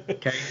 9.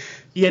 Okay.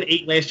 He had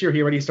 8 last year.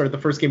 He already started the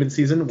first game of the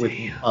season with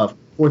a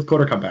fourth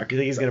quarter comeback. You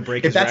think he's going to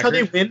break his record? If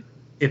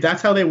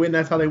that's how they win,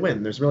 that's how they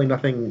win. There's really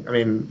nothing – I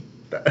mean –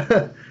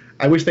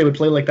 I wish they would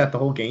play like that the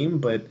whole game,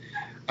 but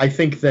I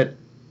think that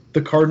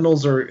the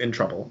Cardinals are in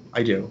trouble.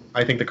 I do.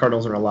 I think the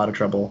Cardinals are in a lot of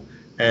trouble,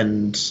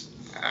 and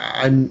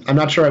I'm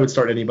not sure I would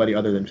start anybody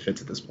other than Fitz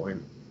at this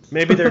point.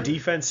 Maybe their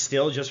defense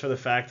still, just for the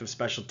fact of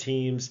special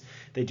teams.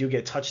 They do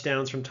get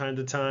touchdowns from time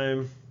to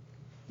time.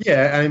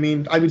 Yeah, I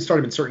mean, I would start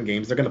them in certain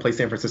games. They're going to play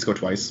San Francisco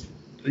twice.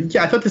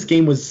 Yeah, I thought this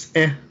game was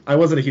I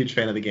wasn't a huge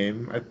fan of the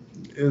game.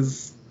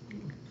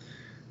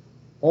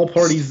 All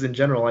parties in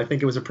general, I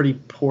think it was a pretty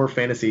poor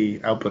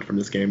fantasy output from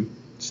this game.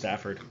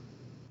 Stafford.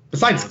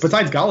 Besides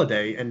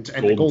Galladay and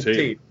the Golden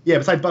Tate. Yeah,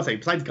 besides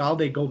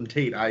Galladay, Golden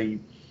Tate, I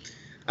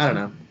don't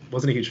know.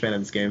 Wasn't a huge fan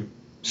of this game.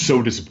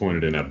 So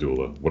disappointed in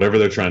Abdullah. Whatever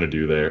they're trying to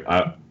do there,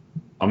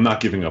 I'm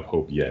not giving up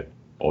hope yet,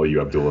 all you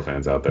Abdullah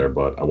fans out there,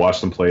 but I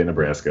watched him play in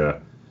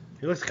Nebraska.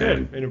 He looks good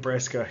And- in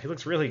Nebraska. He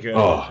looks really good.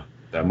 Oh,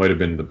 that might have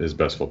been his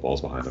best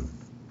footballs behind him.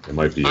 It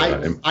might be. It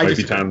might be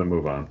disagree. time to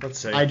move on. Let's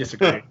see. I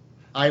disagree.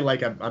 I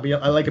like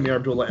Amir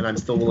Abdullah, and I'm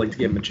still willing to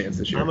give him a chance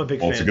this year. I'm a big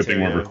Well, fan it's a good thing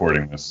too, we're yeah.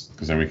 recording this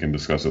because then we can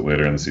discuss it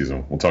later in the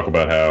season. We'll talk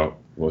about how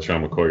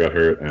LaShawn McCoy got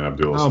hurt and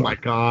Abdullah. Oh my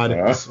God!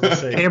 We'll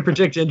see. Can't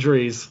predict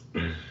injuries.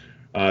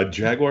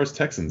 Jaguars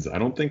Texans. I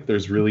don't think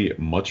there's really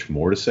much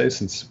more to say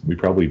since we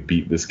probably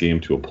beat this game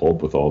to a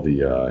pulp with all the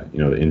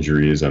the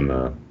injuries and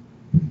the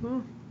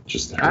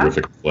just the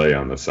horrific play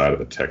on the side of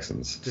the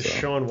Texans. So.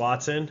 Deshaun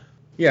Watson.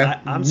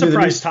 Yeah, I'm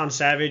surprised Tom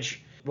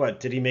Savage.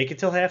 What, did he make it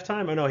till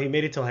halftime? Oh no, he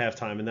made it till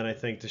halftime, and then I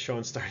think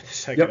Deshaun started the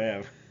second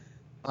half.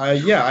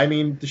 Yeah, I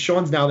mean,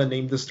 Deshaun's now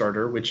named the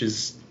starter, which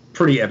is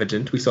pretty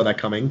evident. We saw that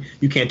coming.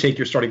 You can't take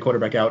your starting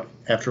quarterback out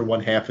after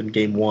one half in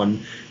game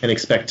one and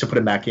expect to put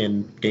him back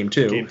in game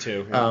two. Game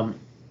two. Yeah.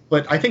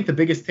 But I think the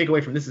biggest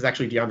takeaway from this is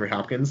actually DeAndre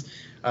Hopkins.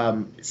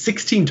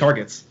 16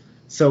 targets.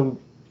 So,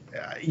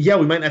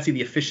 we might not see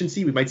the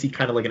efficiency. We might see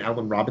kind of like an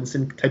Allen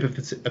Robinson type of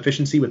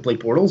efficiency with Blake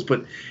Bortles,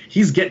 but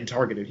he's getting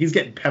targeted. He's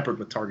getting peppered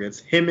with targets.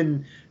 Him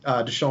and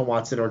Deshaun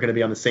Watson are going to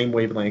be on the same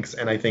wavelengths,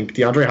 and I think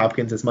DeAndre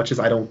Hopkins, as much as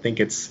I don't think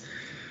it's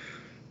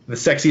the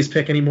sexiest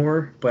pick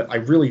anymore, but I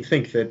really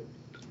think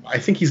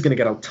he's going to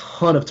get a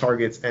ton of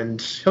targets,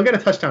 and he'll get a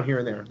touchdown here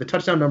and there. The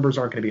touchdown numbers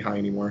aren't going to be high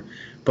anymore,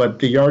 but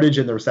the yardage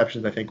and the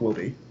receptions I think will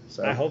be.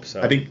 So I hope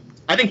so. I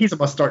think he's a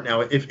must start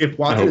now. If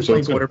Watson is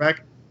playing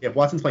quarterback. If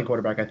Watson's playing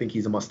quarterback, I think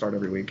he's a must start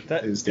every week.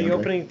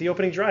 The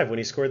opening drive when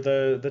he scored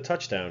the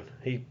touchdown,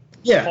 he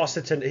tossed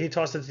it to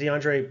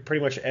DeAndre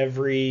pretty much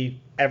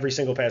every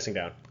single passing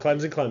down.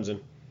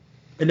 Clemson.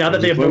 And now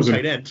that they have no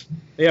tight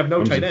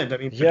end, I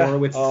mean,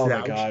 Fedorowicz is out. Oh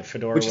my God,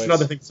 Fedorowicz. Which is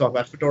another thing to talk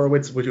about.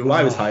 Fedorowicz, who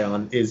I was high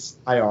on, is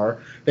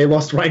IR. They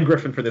lost Ryan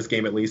Griffin for this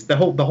game at least. The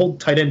whole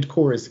tight end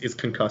core is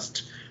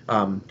concussed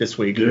this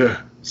week.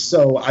 Yeah.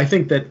 So I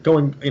think that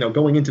going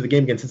into the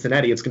game against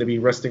Cincinnati, it's going to be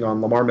resting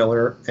on Lamar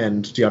Miller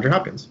and DeAndre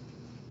Hopkins.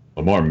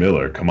 Lamar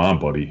Miller, come on,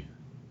 buddy.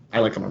 I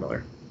like Lamar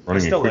Miller.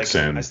 Running in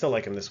quicksand. I still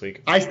like him this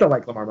week. I still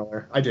like Lamar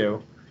Miller. I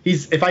do.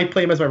 If I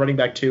play him as my running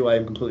back too, I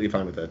am completely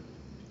fine with it.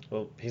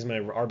 Well, he's my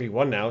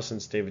RB1 now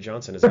since David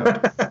Johnson is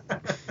out.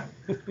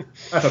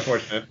 That's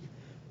unfortunate.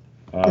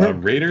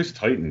 Raiders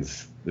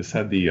Titans. This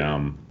had the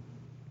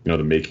the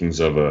makings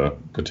of a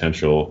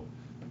potential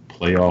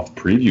playoff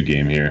preview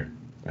game here.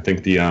 I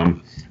think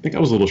I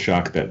was a little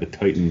shocked that the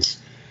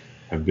Titans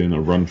have been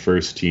a run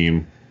first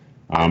team.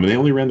 And they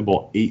only ran the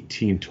ball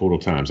 18 total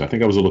times. I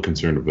think I was a little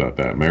concerned about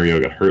that. Mario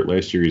got hurt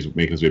last year. He's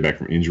making his way back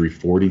from injury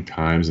 40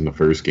 times in the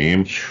first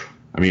game.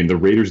 I mean, the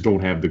Raiders don't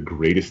have the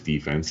greatest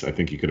defense. I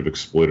think you could have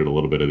exploited a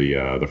little bit of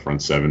the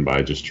front seven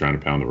by just trying to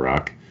pound the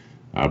rock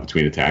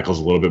between the tackles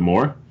a little bit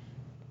more.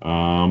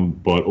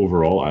 But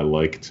overall, I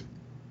liked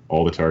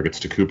all the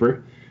targets to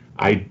Cooper.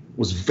 I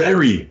was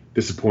very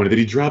disappointed that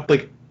he dropped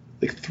like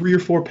 3 or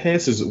 4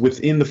 passes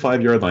within the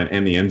 5-yard line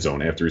and the end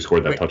zone after he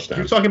scored that touchdown.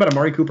 You're talking about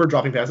Amari Cooper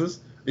dropping passes?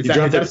 Is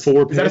that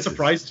a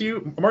surprise to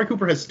you? Amari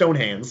Cooper has stone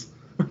hands.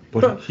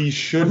 But he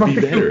should be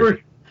better.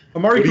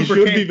 Amari Cooper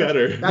should be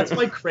better. That's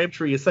why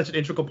Crabtree is such an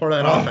integral part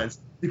of that offense,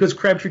 because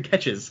Crabtree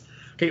catches.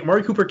 Okay,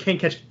 Amari Cooper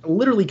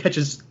literally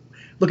catches.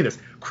 Look at this.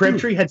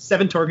 Crabtree had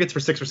 7 targets for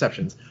 6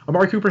 receptions.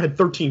 Amari Cooper had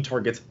 13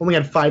 targets, only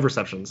had 5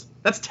 receptions.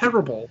 That's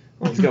terrible.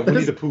 He's got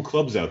Winnie the Pooh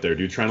clubs out there,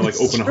 dude, trying to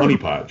open a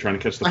honeypot, trying to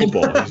catch the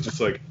football. He's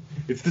just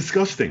it's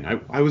disgusting.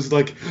 I was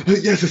like,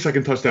 yes, a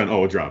second touchdown.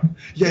 Oh, a drop.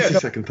 Yes, a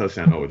second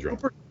touchdown. Oh, a drop.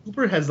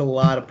 Cooper has a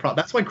lot of problems.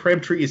 That's why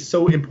Crabtree is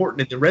so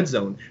important in the red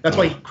zone. That's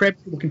why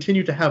Crabtree will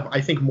continue to have, I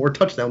think, more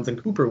touchdowns than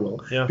Cooper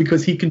will,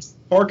 because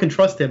Carr can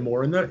trust him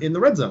more in the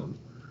red zone.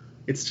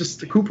 It's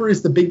just Cooper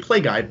is the big play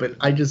guy, but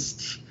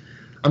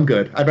I'm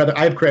good.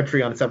 I have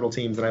Crabtree on several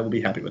teams, and I will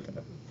be happy with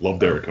that. Love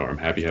Derek Carr. I'm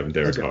happy having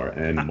Derek Carr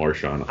and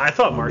Marshawn. I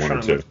thought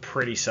Marshawn looked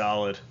pretty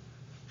solid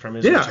from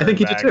his I think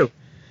he did too.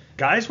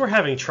 Guys were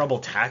having trouble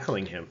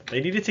tackling him.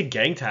 They needed to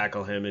gang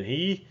tackle him, and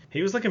he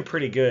was looking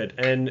pretty good.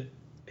 And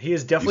he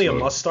is definitely a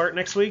must start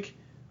next week.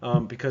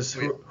 Because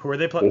who are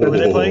they playing? Who are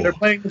they playing? They're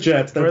playing the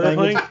Jets. Who are they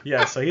playing?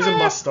 Yeah, so he's a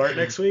must start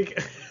next week.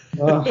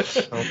 Oh my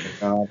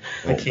God.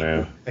 I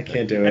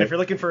can't do it. And if you're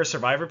looking for a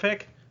survivor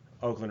pick,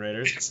 Oakland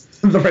Raiders.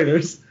 The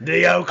Raiders.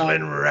 The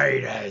Oakland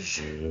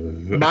Raiders.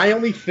 My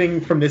only thing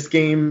from this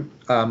game,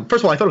 first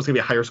of all, I thought it was going to be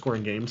a higher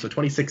scoring game, so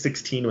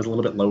 26-16 was a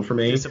little bit low for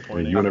me.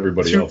 Disappointing. You and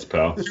everybody else,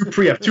 pal.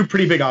 Two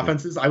pretty big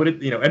offenses. I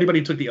would, anybody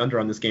who took the under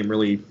on this game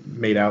really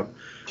made out.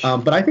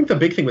 But I think the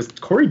big thing was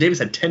Corey Davis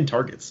had 10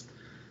 targets.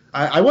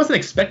 I wasn't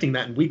expecting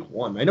that in week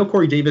 1. I know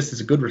Corey Davis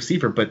is a good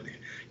receiver, but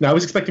I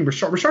was expecting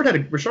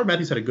Rashard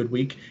Matthews had a good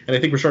week, and I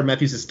think Rashard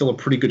Matthews is still a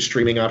pretty good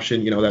streaming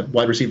option. That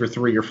wide receiver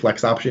 3 or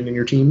flex option on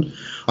your team.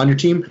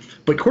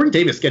 But Corey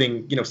Davis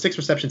getting 6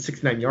 receptions,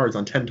 69 yards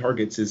on 10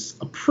 targets is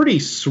a pretty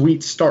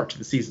sweet start to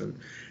the season.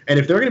 And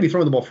if they're going to be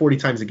throwing the ball 40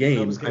 times a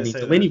game,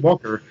 Delaney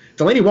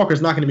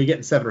Walker's not going to be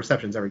getting 7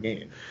 receptions every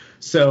game.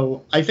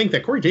 So I think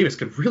that Corey Davis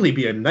could really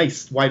be a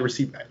nice wide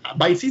receiver.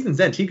 By season's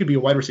end, he could be a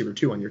wide receiver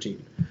 2 on your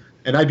team.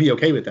 And I'd be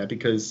okay with that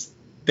because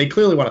they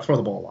clearly want to throw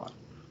the ball a lot.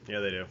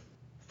 Yeah, they do.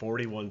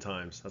 41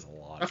 times. That's a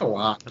lot. That's a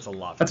lot. That's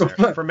a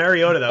lot. For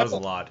Mariota, that was a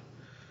lot.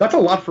 That's a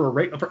lot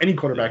for any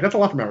quarterback. That's a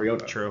lot for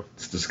Mariota. True.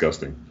 It's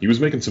disgusting. He was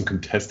making some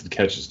contested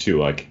catches too,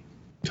 like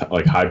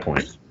high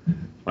point.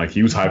 Like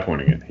he was high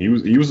pointing it. He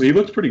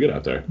looked pretty good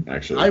out there,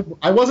 actually.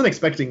 I wasn't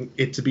expecting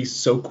it to be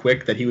so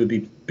quick that he would be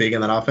big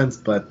in that offense,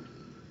 but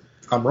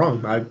I'm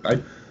wrong.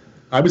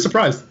 I was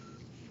surprised.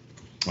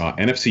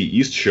 NFC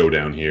East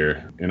showdown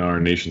here in our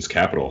nation's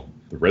capital.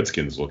 The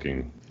Redskins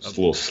looking just a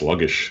little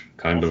sluggish,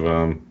 kind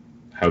of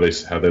how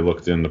they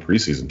looked in the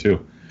preseason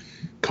too.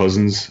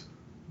 Cousins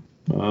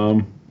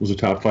was a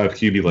top 5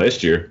 QB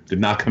last year.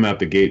 Did not come out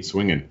the gate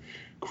swinging.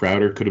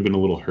 Crowder could have been a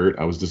little hurt.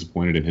 I was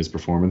disappointed in his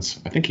performance.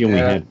 I think he only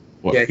had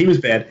he was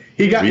bad.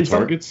 He got 3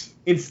 targets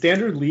in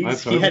standard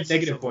leagues. He had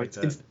negative points.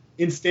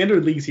 In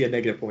standard leagues, he had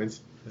negative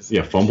points.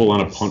 Yeah, fumble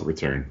on a punt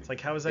return. It's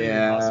like, how is that even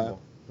possible?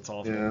 That's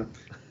awful. Yeah.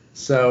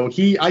 So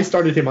I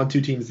started him on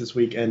 2 teams this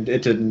week, and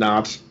it did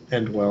not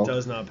end well. It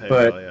does not pay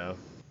well, yeah.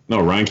 No,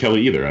 Ryan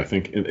Kelly either. I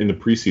think in the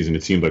preseason,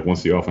 it seemed like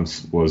once the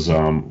offense was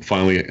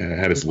finally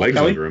had its legs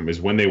under him,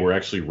 is when they were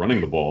actually running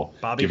the ball,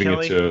 giving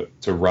Kelly?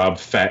 it to Rob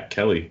Fat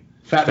Kelly.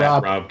 Fat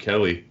Rob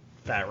Kelly.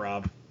 Fat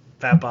Rob.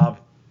 Fat Bob.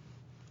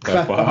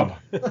 Fat Bob.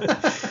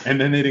 And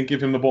then they didn't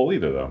give him the ball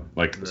either, though.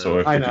 So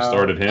if you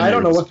started him, I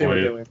don't you were know what they were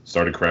disappointed. doing.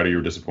 Started Crowder, you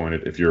were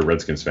disappointed. If you're a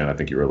Redskins fan, I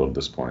think you were a little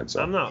disappointed.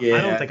 So I'm not. Yeah.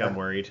 I don't think I'm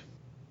worried.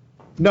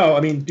 No,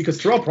 I mean, because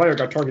Terrell Pryor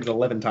got targeted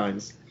 11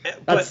 times.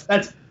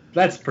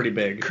 That's pretty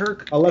big.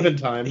 Kirk 11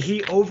 times.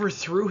 He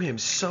overthrew him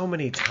so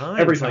many times.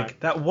 Every time. Like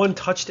that one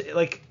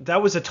touchdown,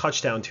 that was a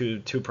touchdown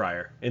to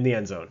Pryor in the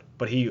end zone,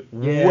 but he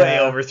way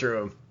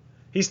overthrew him.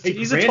 He's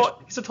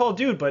a tall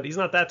dude, but he's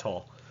not that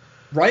tall.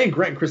 Ryan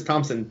Grant and Chris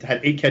Thompson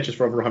had 8 catches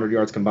for over 100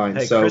 yards combined.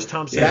 Hey, so Chris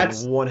Thompson had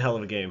one hell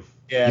of a game.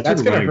 Yeah, he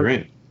that's going to hurt.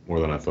 Grant more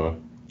than I thought.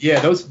 Yeah,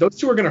 those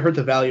 2 are going to hurt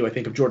the value, I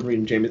think, of Jordan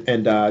Reed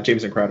and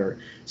Jameson Crowder.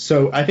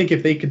 So I think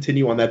if they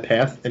continue on that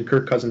path and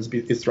Kirk Cousins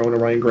is throwing to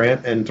Ryan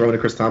Grant and throwing to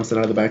Chris Thompson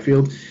out of the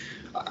backfield,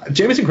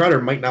 Jameson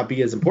Crowder might not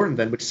be as important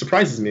then, which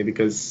surprises me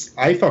because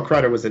I thought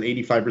Crowder was an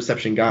 85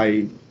 reception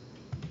guy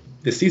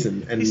this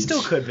season. And he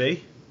still could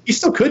be. He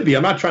still could be.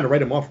 I'm not trying to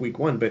write him off week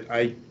 1, but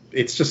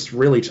it's just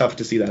really tough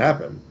to see that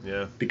happen.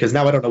 Yeah. Because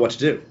now I don't know what to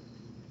do.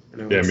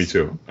 Yeah, me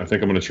too. I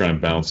think I'm going to try and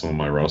balance some of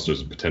my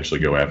rosters and potentially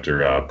go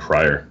after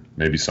Pryor.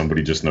 Maybe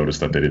somebody just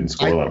noticed that they didn't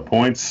score a lot of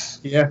points.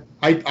 Yeah,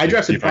 I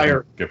drafted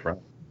Pryor. Pryor.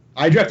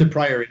 I drafted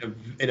Pryor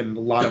in a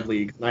lot of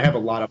leagues, and I have a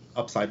lot of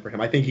upside for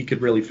him. I think he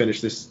could really finish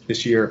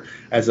this year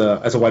as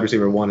a wide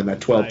receiver 1 in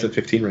that 12 to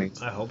 15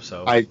 range. I hope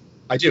so. I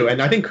do,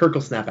 and I think Kirk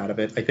will snap out of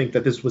it. I think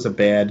that this was a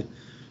bad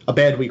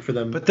week for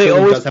them. But they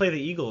always play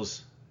the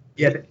Eagles.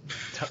 Yeah,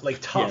 tough.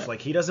 Yeah.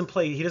 Like he doesn't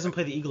play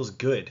the Eagles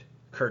good.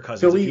 Kirk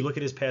Cousins. If you look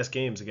at his past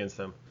games against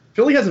them.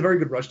 Philly has a very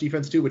good rush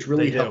defense too, which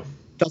really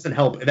doesn't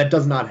help. That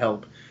does not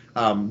help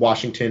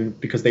Washington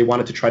because they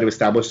wanted to try to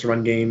establish the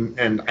run game,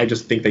 and I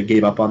just think they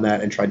gave up on that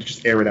and tried to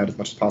just air it out as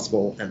much as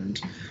possible, and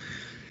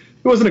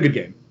it wasn't a good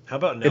game. How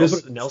about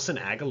Nelson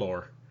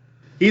Aguilar?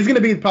 He's going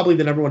to be probably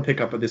the number 1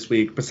 pickup of this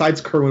week. Besides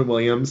Kerwin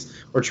Williams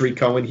or Tariq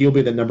Cohen, he'll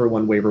be the number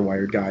 1 waiver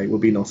wired guy. Will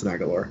be Nelson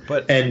Aguilar.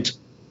 And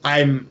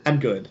I'm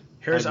good.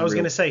 Here's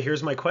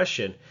my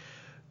question.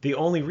 The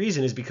only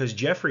reason is because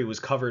Jeffrey was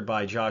covered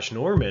by Josh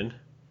Norman.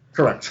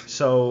 Correct.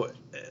 So,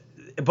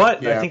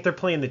 but I think they're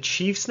playing the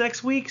Chiefs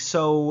next week.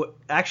 So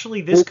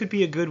actually, this could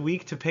be a good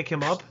week to pick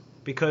him up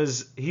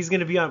because he's going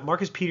to be on.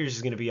 Marcus Peters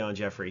is going to be on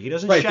Jeffrey. He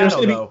doesn't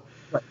shadow though.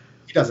 Right.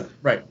 He doesn't.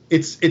 Right.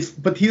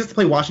 But he has to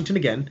play Washington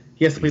again.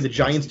 He has to play the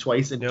Giants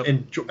twice, and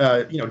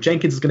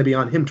Jenkins is going to be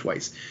on him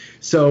twice.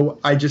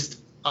 So I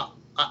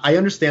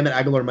understand that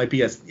Aguilar might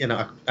be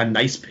a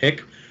nice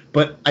pick.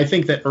 But I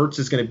think that Ertz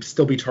is going to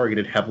still be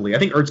targeted heavily. I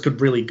think Ertz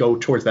could really go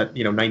towards that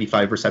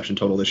 95 reception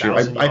total this year.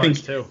 I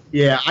think too.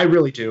 Yeah, I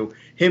really do.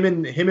 Him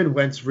and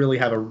Wentz really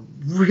have a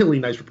really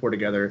nice rapport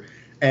together,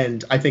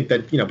 and I think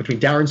that between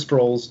Darren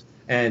Sproles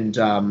and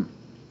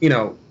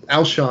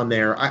Alshon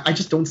there, I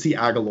just don't see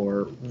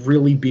Aguilar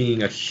really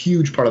being a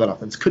huge part of that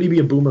offense. Could he be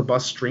a boomer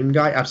bust stream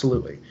guy?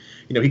 Absolutely.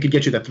 He could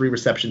get you that 3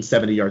 receptions,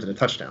 70 yards, and a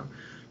touchdown.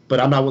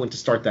 But I'm not willing to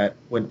start that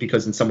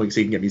because in some weeks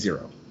he can get me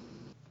 0.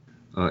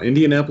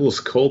 Indianapolis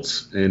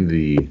Colts and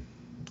the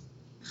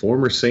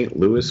former St.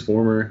 Louis,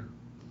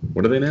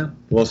 what are they now?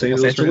 Los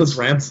Angeles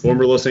Rams.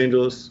 Former Los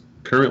Angeles,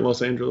 current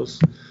Los Angeles.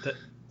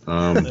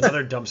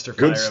 Another dumpster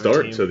fire. Good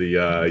start to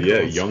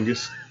the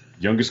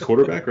youngest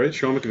quarterback, right?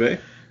 Sean McVay.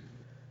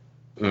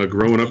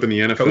 Growing up in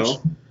the NFL, Coach.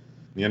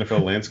 the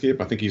NFL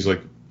landscape. I think he's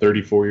like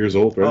 34 years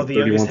old, right? Oh, the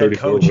 31,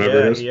 34, coach. Whatever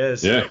it is. He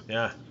is.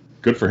 Yeah.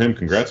 Good for him.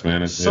 Congrats,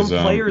 man. Some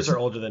players are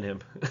older than him.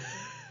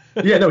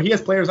 Yeah, no, he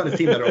has players on his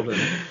team that are older than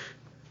him.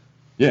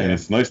 Yeah, and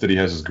it's nice that he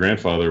has his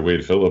grandfather,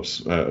 Wade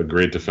Phillips, a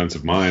great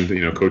defensive mind,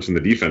 coaching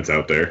the defense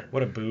out there.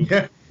 What a boob.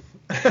 Yeah.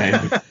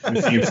 and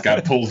seeing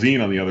Scott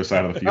Tolzien on the other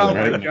side of the field,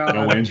 right?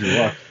 No Andrew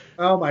Luck.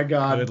 Oh my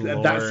God,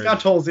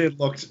 Scott Tolzien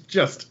looked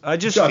just. I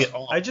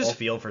just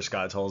feel for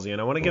Scott Tolzien.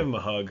 I want to give him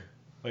a hug.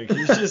 Like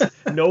he's just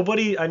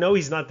nobody. I know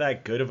he's not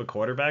that good of a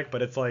quarterback,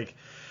 but it's like,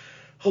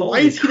 Why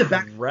is he the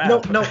back?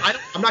 crap. No,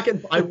 I'm not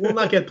getting. I will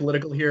not get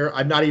political here.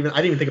 I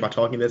didn't even think about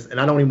talking this, and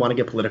I don't even want to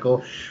get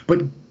political.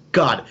 But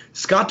God,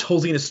 Scott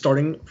Tolzien is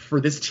starting for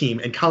this team,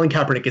 and Colin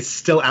Kaepernick is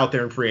still out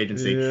there in free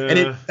agency,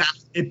 and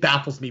it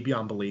baffles me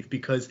beyond belief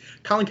because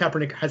Colin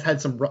Kaepernick has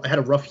had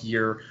a rough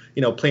year,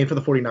 playing for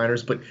the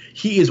 49ers, but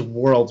he is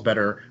worlds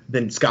better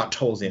than Scott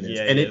Tolzien is,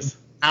 and it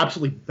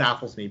absolutely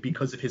baffles me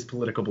because of his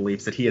political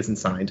beliefs that he hasn't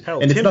signed. Hell,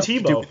 And Tim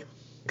Tebow.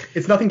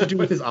 It's nothing to do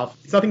with his off.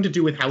 It's nothing to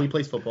do with how he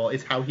plays football.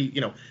 It's how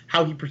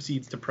he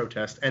proceeds to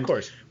protest. And Of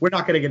course, we're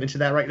not going to get into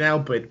that right now,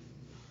 but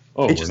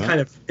Oh, it's just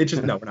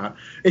no, we're not.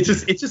 It's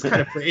just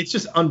kind of it's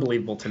just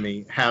unbelievable to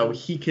me how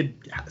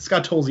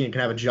Scott Tolzien can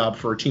have a job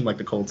for a team like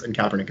the Colts and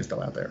Kaepernick is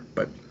still out there.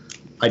 But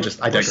I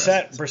digress.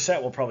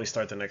 Brissett will probably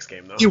start the next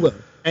game though. He will,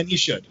 and he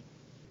should.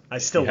 I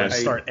still wouldn't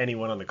start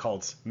anyone on the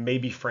Colts.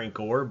 Maybe Frank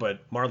Gore,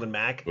 but Marlon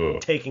Mack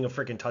taking a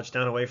freaking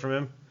touchdown away from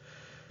him.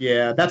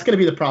 Yeah, that's going to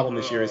be the problem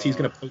this year. Is he's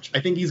going to poach? I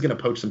think he's going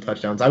to poach some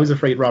touchdowns. I was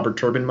afraid Robert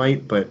Turbin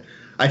might, but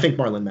I think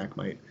Marlon Mack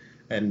might,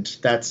 and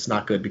that's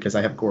not good because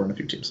I have Gore on a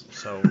few teams.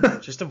 So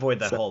just avoid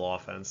that whole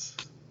offense.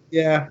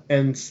 Yeah,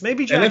 and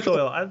maybe Jack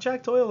Doyle.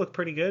 Jack Doyle looked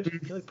pretty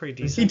good. He looked pretty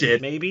decent. He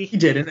did. Maybe he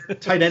did. And a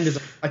tight end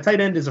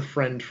is a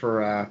friend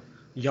for a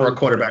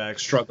quarterback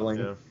struggling.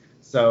 Yeah.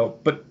 So,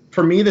 but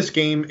for me, this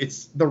game,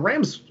 it's the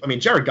Rams. I mean,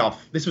 Jared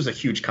Goff. This was a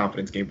huge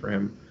confidence game for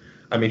him.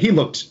 I mean, he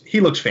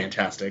looked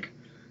fantastic.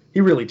 He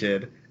really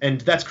did,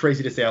 and that's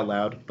crazy to say out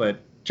loud. But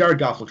Jared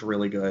Goff looked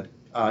really good.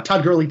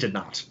 Todd Gurley did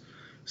not.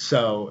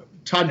 So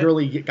Todd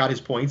Gurley got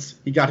his points.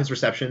 He got his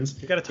receptions.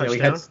 He got a touchdown.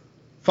 He had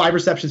 5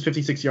 receptions,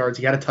 56 yards.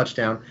 He had a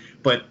touchdown,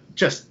 but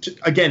just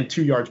again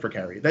 2 yards per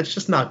carry. That's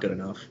just not good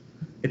enough.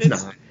 It's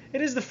not.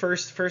 It is the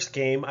first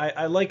game.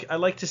 I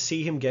like to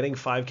see him getting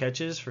 5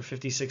 catches for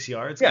 56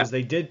 yards because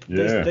they did.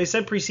 Yeah. They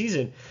said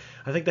preseason.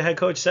 I think the head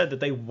coach said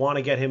that they want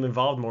to get him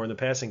involved more in the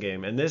passing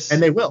game, and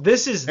they will.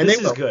 This is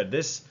good.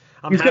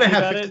 He's going to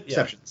have 50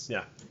 receptions.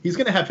 Yeah. He's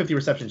going to have 50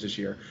 receptions this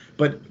year.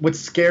 But what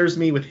scares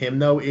me with him,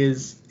 though,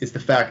 is the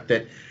fact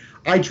that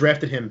I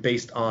drafted him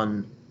based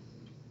on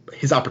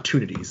his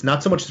opportunities,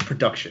 not so much his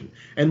production.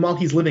 And while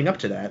he's living up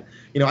to that,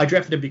 I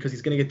drafted him because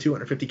he's going to get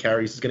 250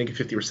 carries, he's going to get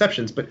 50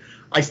 receptions, but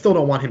I still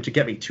don't want him to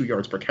get me 2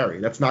 yards per carry.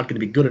 That's not going to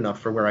be good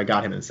enough for where I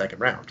got him in the second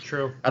round.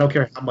 True. I don't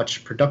care how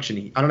much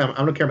production I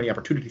don't care how many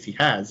opportunities he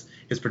has.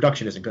 His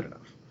production isn't good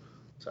enough.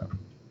 So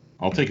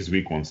I'll take his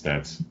week 1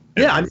 stats.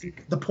 Yeah, I mean,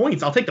 the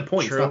points. I'll take the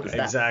points. True, not the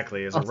stats.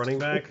 Exactly. As a running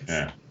back.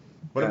 Yeah.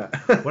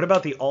 What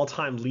about the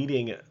all-time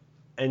leading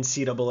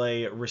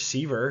NCAA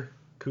receiver,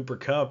 Cooper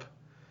Kupp?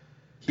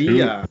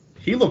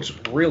 He looks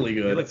really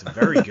good. He looks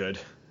very good.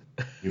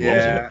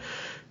 Yeah.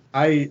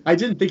 I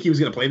didn't think he was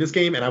going to play this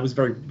game, and I was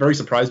very, very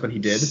surprised when he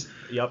did.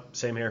 Yep,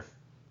 same here.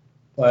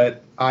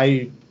 But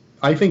I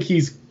think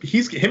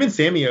him and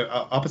Sammy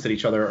opposite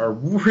each other are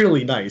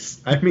really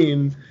nice. I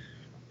mean,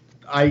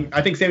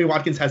 I think Sammy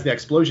Watkins has the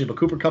explosion, but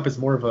Cooper Kupp is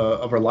more of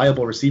a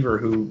reliable receiver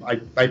who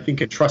I think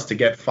can trust to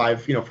get 4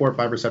 or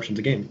 5 receptions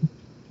a game.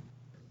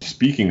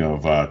 Speaking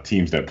of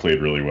teams that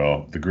played really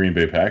well, the Green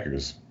Bay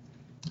Packers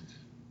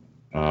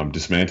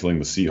dismantling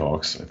the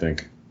Seahawks. I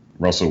think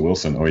Russell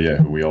Wilson,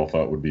 who we all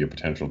thought would be a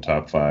potential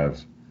top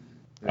 5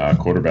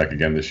 quarterback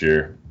again this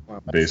year,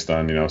 based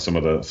on some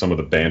of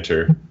the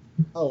banter.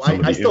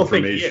 I still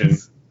think he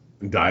is.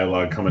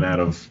 Dialogue coming out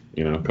of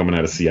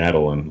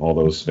Seattle and all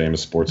those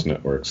famous sports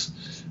networks.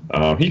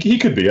 He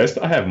could be.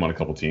 I have him on a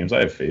couple teams.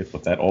 I have faith,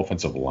 but that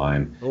offensive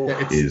line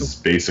is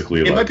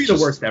basically it might be the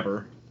worst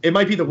ever. It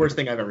might be the worst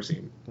thing I've ever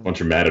seen. A bunch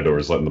of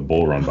matadors letting the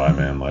bull run by,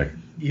 man. Like,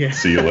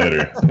 see you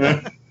later.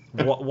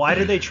 Why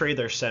did they trade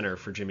their center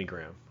for Jimmy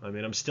Graham? I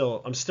mean, I'm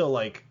still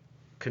like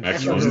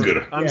confused.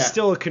 I'm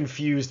still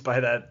confused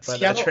by that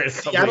trade a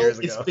couple years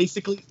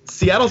ago.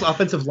 Seattle's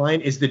offensive line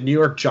is the New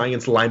York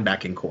Giants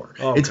linebacking core.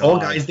 It's all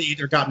guys they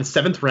either got in the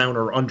 7th round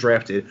or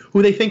undrafted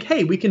who they think,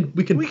 hey, we can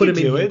put him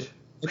in. It.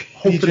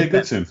 B.J.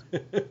 Goodson,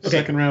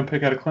 2nd round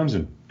pick out of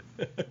Clemson.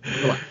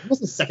 It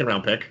wasn't a 2nd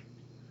round pick.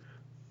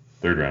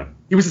 3rd round.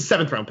 He was a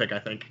 7th round pick, I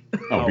think.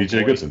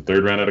 B.J. Goodson,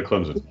 3rd round out of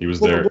Clemson. He was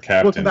their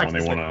captain when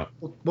they won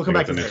the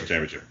national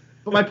championship.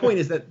 But my point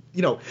is that,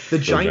 the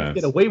Giants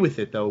get away with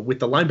it, though, with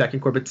the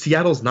linebacking core, but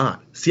Seattle's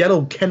not.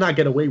 Seattle cannot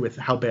get away with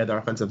how bad their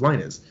offensive line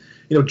is.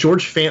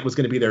 George Fant was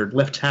going to be their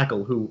left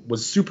tackle, who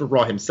was super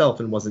raw himself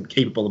and wasn't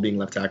capable of being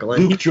left tackle.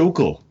 Luke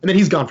Jokel. And then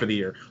he's gone for the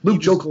year.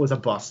 Luke Jokel is a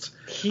bust.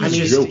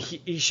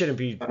 He shouldn't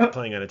be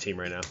playing on a team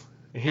right now.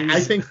 I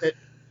think that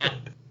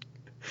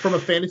from a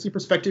fantasy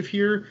perspective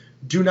here,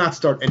 do not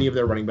start any of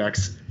their running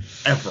backs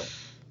ever.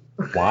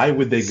 Why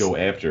would they go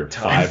after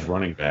 5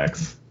 running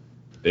backs?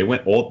 They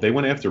went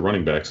after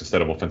running backs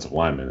instead of offensive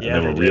linemen,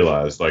 and then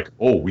realized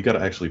we got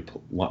to actually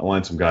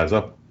line some guys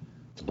up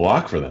to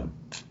block for them.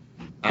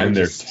 And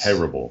they're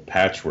terrible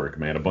patchwork,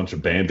 man. A bunch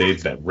of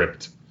Band-Aids that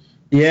ripped.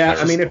 Yeah,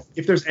 I mean,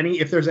 if there's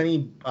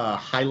any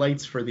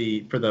highlights for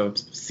the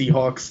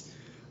Seahawks,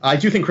 I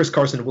do think Chris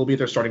Carson will be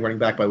their starting running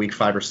back by week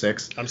 5 or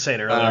 6. I'm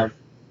saying earlier.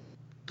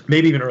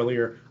 Maybe even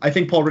earlier. I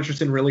think Paul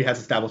Richardson really has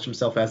established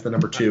himself as the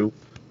number 2.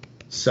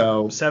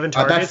 So 7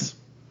 targets.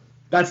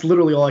 That's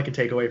literally all I can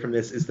take away from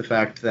this is the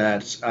fact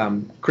that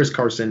Chris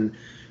Carson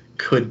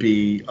could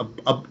be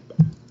a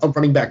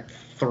running back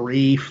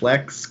 3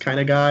 flex kind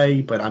of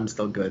guy, but I'm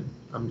still good.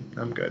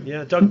 I'm good.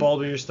 Yeah, Doug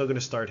Baldwin, you're still going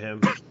to start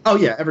him. Oh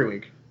yeah, every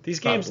week. These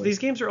Probably.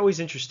 games are always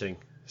interesting.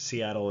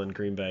 Seattle and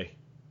Green Bay.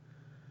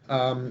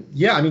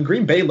 Yeah, I mean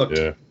Green Bay looked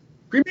good.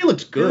 They They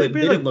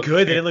didn't look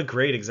good. They didn't look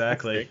great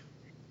exactly.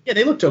 Yeah,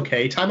 they looked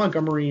okay. Ty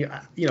Montgomery,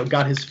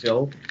 got his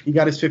fill. He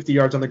got his 50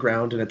 yards on the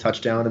ground and a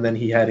touchdown, and then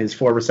he had his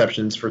 4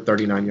 receptions for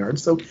 39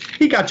 yards. So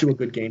he got you a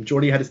good game.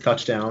 Jordy had his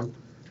touchdown,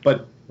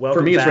 but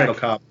for me, it's Randall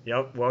Cobb.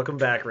 Yep, welcome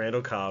back,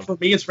 Randall Cobb. For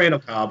me, it's Randall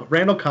Cobb.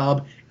 Randall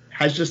Cobb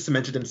has just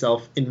cemented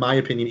himself, in my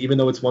opinion, even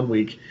though it's 1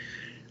 week,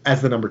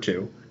 as the number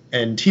 2.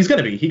 And he's going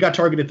to be. He got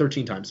targeted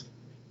 13 times.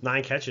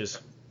 9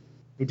 catches.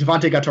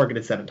 Devontae got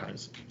targeted 7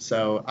 times.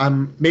 So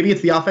maybe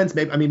it's the offense.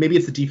 Maybe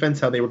it's the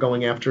defense, how they were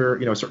going after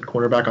a certain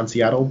cornerback on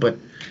Seattle. But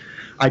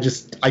I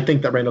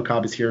think that Randall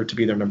Cobb is here to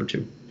be their number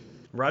 2.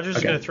 Rodgers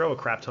is going to throw a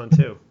crap ton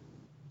too.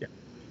 Yeah.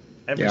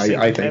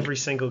 Every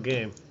single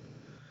game.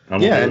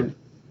 I'm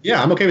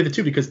okay with it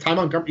too because Ty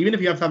Montgomery, even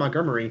if you have Ty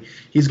Montgomery,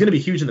 he's going to be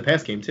huge in the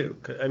pass game too.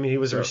 I mean, he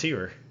was a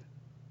receiver.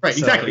 Right,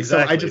 exactly. So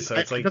it like,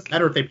 doesn't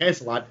matter if they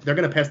pass a lot; they're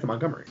going to pass to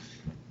Montgomery.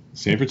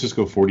 San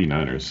Francisco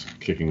 49ers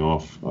kicking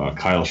off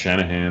Kyle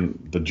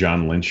Shanahan, the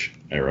John Lynch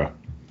era.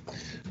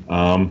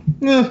 I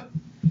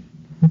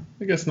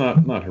guess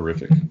not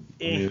horrific. I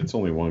mean, it's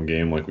only 1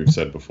 game, like we've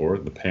said before.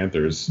 The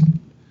Panthers,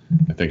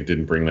 I think,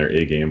 didn't bring their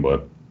A game,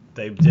 but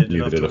they did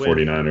neither did the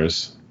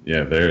 49ers.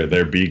 Yeah,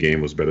 their B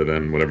game was better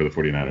than whatever the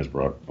 49ers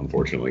brought,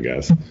 unfortunately,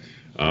 guys.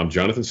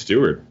 Jonathan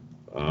Stewart,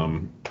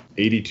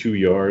 82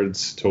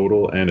 yards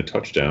total and a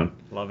touchdown.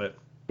 Love it.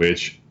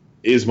 Which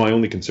is my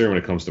only concern when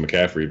it comes to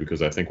McCaffrey,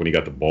 because I think when he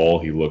got the ball,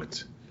 he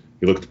looked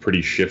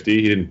pretty shifty.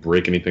 He didn't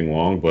break anything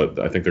long, but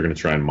I think they're going to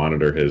try and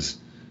monitor his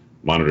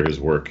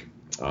work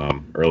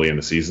early in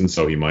the season,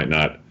 so he might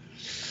not.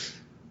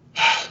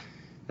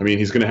 I mean,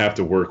 he's going to have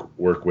to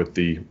work with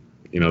the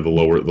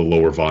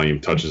lower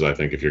volume touches. I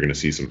think if you're going to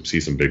see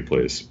some big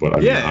plays, but I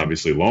mean,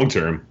 obviously long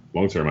term,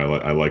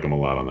 I like him a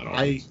lot on that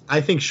offense. I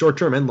think short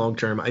term and long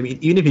term. I mean,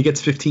 even if he gets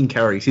 15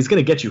 carries, he's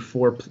going to get you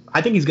 4.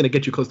 I think he's going to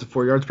get you close to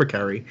 4 yards per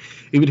carry,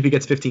 even if he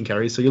gets 15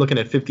 carries. So you're looking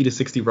at 50 to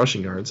 60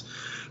 rushing yards,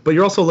 but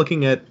you're also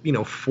looking at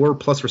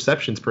 4+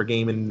 receptions per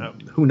game and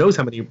who knows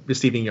how many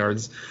receiving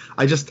yards.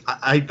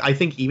 I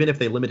think even if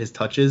they limit his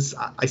touches,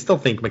 I still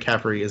think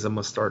McCaffrey is a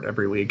must start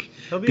every week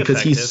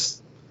because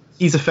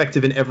he's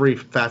effective in every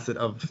facet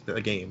of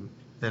the game,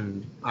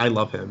 and I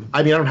love him.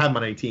 I mean, I don't have him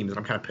on any teams, and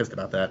I'm kind of pissed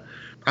about that.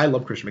 I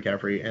love Christian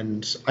McCaffrey,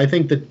 and I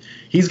think that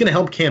he's going to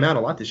help Cam out a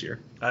lot this year.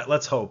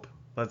 Let's hope.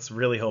 Let's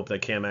really hope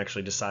that Cam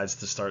actually decides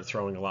to start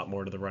throwing a lot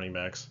more to the running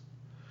backs.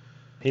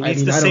 He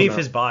needs to save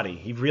his body.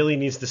 He really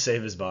needs to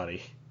save his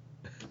body.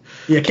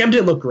 Yeah, Cam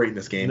didn't look great in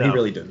this game. No, he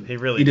really didn't.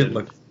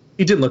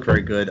 He didn't look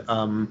very good.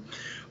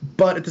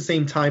 But at the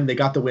same time, they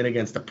got the win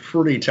against a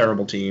pretty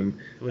terrible team.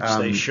 Which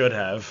they should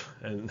have.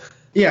 And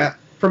yeah,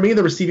 for me,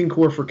 the receiving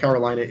core for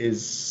Carolina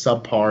is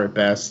subpar at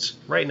best.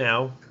 Right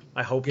now,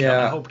 I hope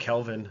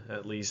Kelvin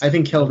at least. I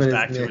think Kelvin goes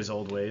back to his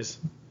old ways.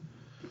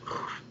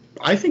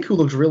 I think who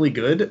looks really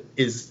good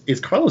is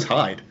Carlos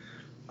Hyde.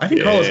 I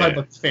think Carlos Hyde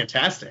looks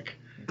fantastic.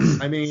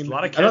 I mean,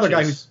 another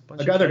guy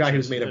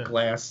who's made of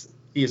glass.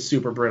 He is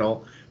super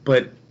brittle,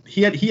 but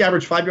he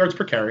averaged 5 yards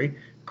per carry.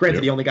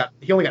 Granted, he only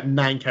got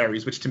 9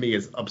 carries, which to me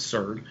is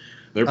absurd.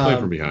 They're playing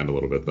from behind a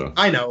little bit, though.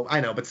 I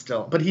know, but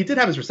still. But he did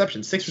have his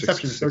receptions, 6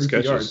 receptions,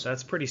 32 yards.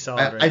 That's pretty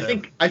solid. I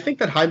think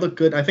that Hyde looked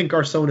good. I think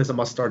Garcon is a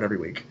must start every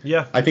week.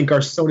 Yeah. I think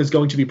Garcon is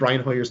going to be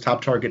Brian Hoyer's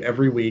top target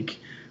every week.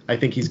 I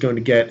think he's going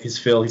to get his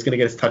fill. He's going to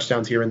get his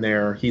touchdowns here and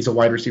there. He's a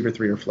wide receiver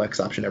 3 or flex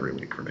option every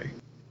week for me.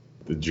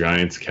 The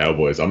Giants,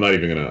 Cowboys. I'm not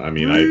even gonna. I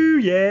mean,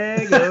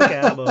 go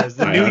Cowboys!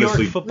 The New York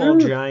Football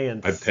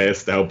Giants. I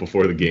passed out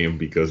before the game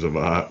because of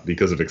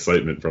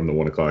excitement from the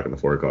 1 o'clock and the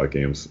 4 o'clock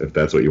games, if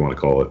that's what you want to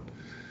call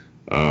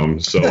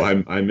it. So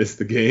I missed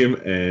the game,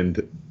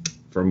 and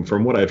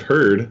from what I've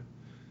heard,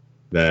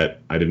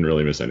 that I didn't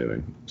really miss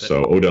anything.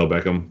 So Odell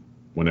Beckham,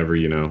 whenever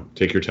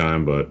take your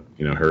time, but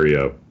hurry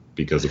up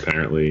because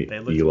apparently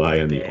Eli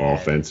and the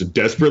offense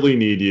desperately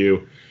need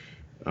you.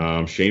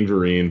 Shane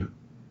Vereen.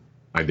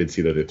 I did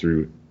see that they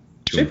threw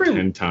to him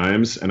 10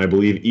 times, and I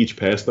believe each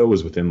pass, though,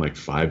 was within like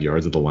 5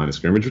 yards of the line of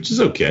scrimmage, which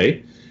is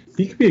okay.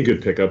 He could be a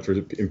good pickup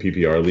in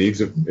PPR leagues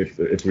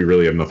if we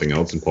really have nothing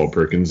else, and Paul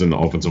Perkins and the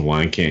offensive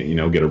line can't,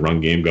 get a run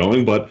game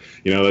going. But,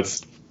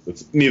 that's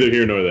neither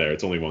here nor there.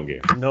 It's only 1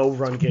 game. No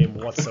run game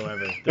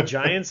whatsoever. The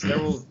Giants,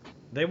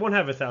 they won't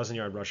have a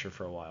 1,000-yard rusher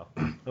for a while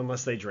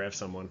unless they draft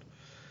someone.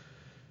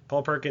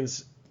 Paul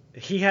Perkins,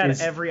 he had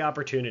every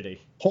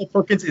opportunity. Paul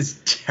Perkins is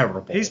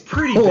terrible. He's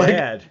pretty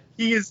bad.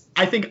 He is.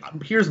 I think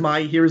here's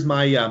my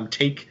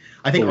take.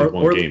 I think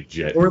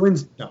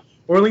Orleans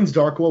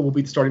Darkwa will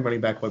be the starting running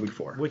back by week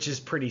 4, which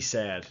is pretty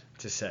sad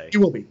to say. He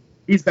will be.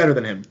 He's better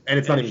than him,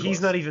 and not even. He's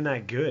close. not even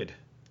that good.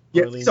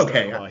 Yeah, he's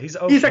okay. He's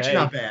okay. He's actually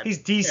not bad. He's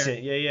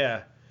decent.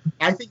 Yeah.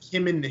 I think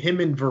him and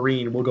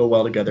Vereen will go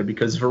well together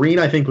because Vereen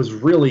I think was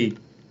really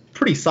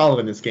pretty solid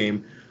in this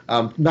game.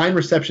 9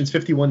 receptions,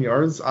 51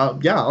 yards.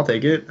 Yeah, I'll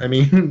take it. I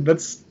mean,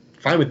 that's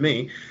fine with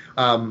me.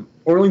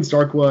 Orleans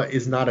Darkwa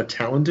is not a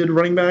talented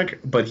running back,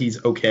 but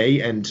he's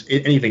okay, and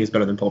anything is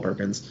better than Paul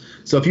Perkins.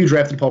 So if you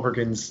drafted Paul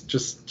Perkins,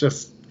 just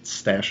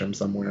stash him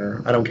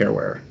somewhere. I don't care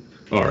where.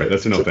 All right,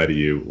 that's enough out of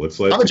you. Let's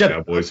let the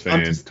Cowboys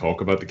fans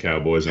talk about the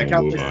Cowboys, and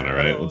we'll move on. All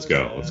right, let's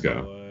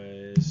go.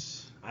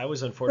 I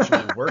was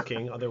unfortunately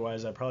working.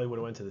 Otherwise, I probably would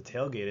have went to the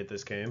tailgate at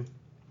this game.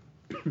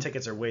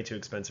 Tickets are way too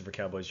expensive for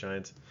Cowboys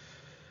Giants.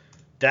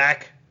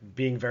 Dak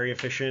being very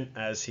efficient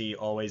as he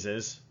always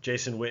is.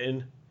 Jason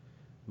Witten,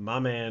 my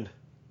man,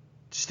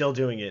 still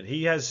doing it.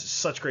 He has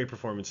such great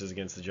performances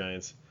against the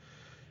Giants.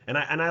 And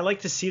I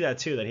like to see that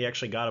too, that he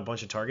actually got a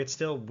bunch of targets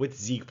still with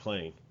Zeke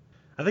playing.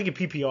 I think in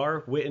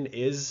PPR, Witten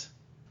is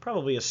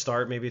probably a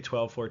start, maybe a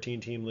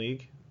 12-14 team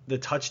league. The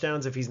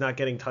touchdowns, if he's not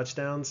getting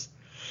touchdowns,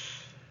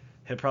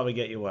 he'll probably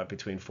get you,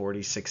 between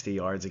 40, 60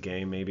 yards a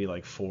game, maybe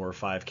like 4 or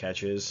 5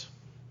 catches,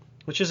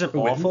 which isn't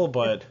awful,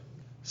 but...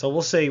 So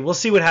we'll see. We'll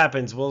see what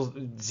happens. We'll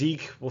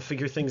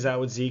figure things out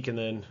with Zeke, and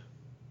then...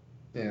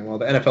 Yeah, well,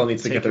 the NFL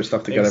needs to get their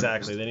stuff together.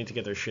 Exactly. They need to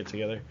get their shit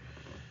together.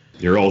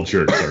 You're all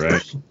jerks, all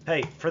right?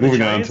 Hey, for the Moving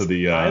Giants, on to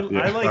the... I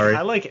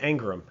like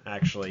Engram,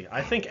 actually.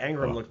 I think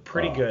Engram looked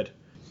pretty good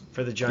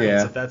for the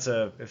Giants,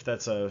 if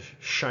that's a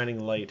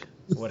shining light,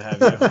 what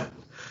have you.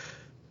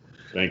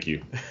 Thank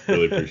you.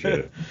 Really appreciate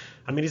it.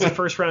 I mean, he's a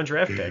first-round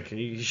draft pick.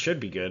 He should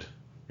be good,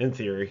 in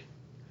theory.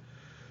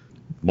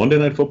 Monday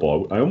Night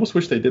Football. I almost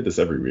wish they did this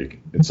every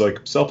week. It's like,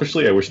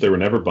 selfishly, I wish there were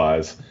never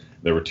buys.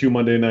 There were 2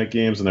 Monday night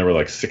games, and there were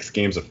like 6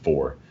 games at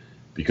 4.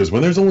 Because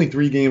when there's only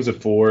 3 games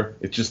at 4,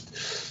 it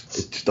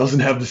just doesn't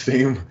have the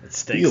same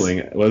feeling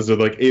as there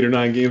like 8 or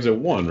 9 games at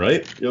 1,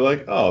 right? You're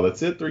like, oh,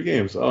 that's it, 3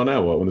 games. Oh,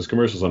 now what? When there's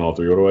commercials on all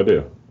 3, what do I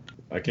do?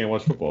 I can't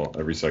watch football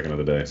every second of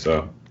the day.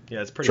 So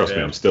yeah, it's pretty trust bad.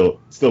 me, I'm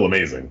still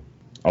amazing.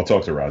 I'll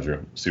talk to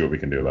Roger, see what we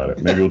can do about it.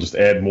 Maybe we'll just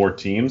add more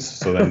teams,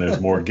 so then there's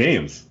more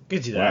games.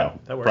 Could do that. Wow,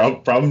 that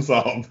works. Problem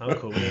solved. I'm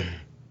cool with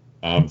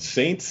it.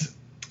 Saints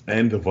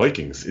and the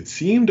Vikings. It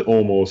seemed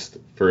almost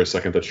for a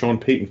second that Sean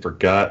Payton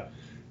forgot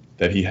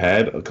that he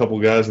had a couple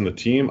guys in the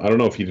team. I don't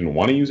know if he didn't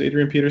want to use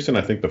Adrian Peterson.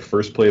 I think the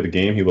first play of the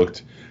game he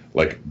looked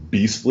like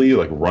beastly,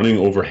 like running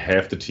over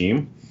half the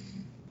team.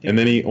 And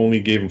then he only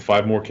gave him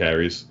 5 more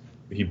carries.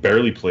 He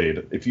barely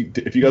played. If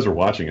you guys were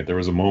watching it, there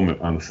was a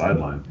moment on the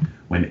sideline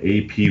when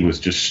AP was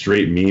just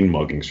straight mean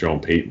mugging Sean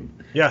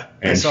Payton. Yeah,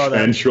 and, I saw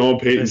that. And Sean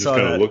Payton just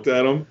kind of looked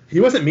at him.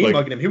 He wasn't mean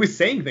mugging him. He was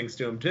saying things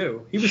to him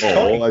too. He was talking.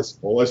 All I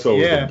saw was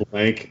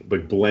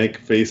the blank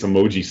face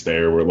emoji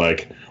stare. Where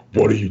like,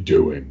 what are you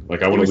doing?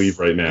 Like, I want to leave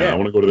right now. I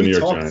want to go to the New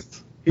York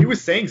Giants. He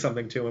was saying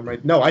something to him,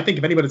 right? No, I think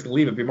if anybody's gonna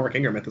leave, it'd be Mark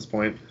Ingram at this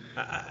point.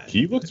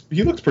 He looks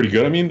pretty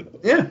good. I mean,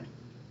 yeah.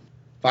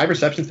 5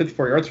 receptions,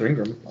 54 yards for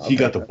Ingram. He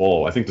got the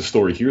ball. I think the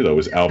story here, though,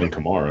 is Alvin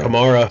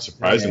Kamara.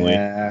 Surprisingly,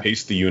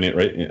 paced the unit,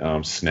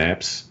 right?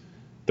 Snaps,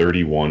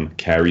 31,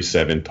 carry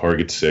 7,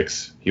 target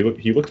 6. He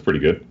looks pretty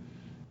good.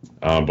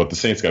 But the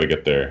Saints got to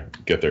get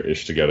their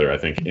ish together, I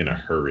think, in a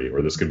hurry,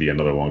 or this could be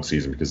another long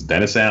season, because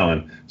Dennis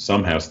Allen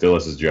somehow still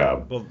has his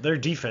job. Well, their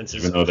defense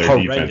is even though their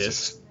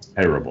horrendous. Defense is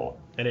terrible.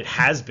 And it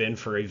has been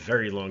for a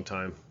very long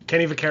time.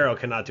 Kenny Vaccaro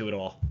cannot do it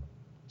all.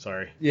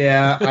 Sorry.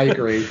 Yeah, I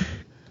agree.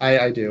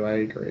 I do. I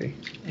agree.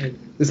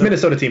 This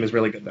Minnesota team is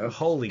really good, though.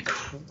 Holy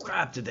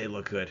crap, did they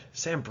look good?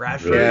 Sam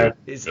Bradford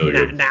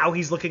now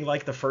he's looking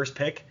like the first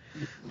pick.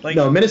 Like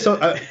no,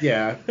 Minnesota.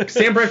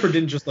 Sam Bradford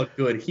didn't just look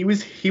good. He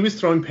was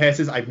throwing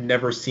passes I've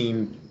never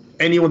seen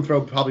anyone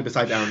throw, probably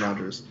besides Aaron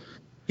Rodgers.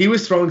 He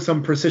was throwing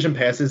some precision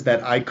passes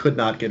that I could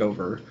not get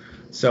over.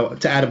 So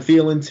to Adam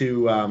Thielen,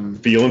 to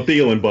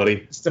Thielen,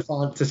 buddy.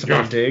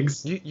 Stephon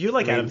Diggs. You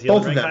like Adam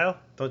Thielen, right, Kyle?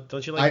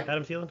 Don't you like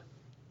Adam Thielen?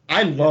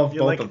 I love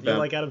both of them. You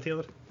like Adam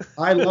Thielen?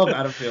 I love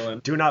Adam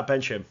Thielen. Do not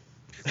bench him.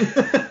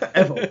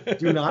 Ever.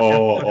 Do not.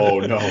 Oh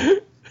no.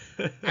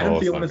 Adam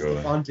Thielen and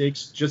Stephon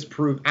Diggs just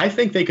proved. I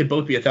think they could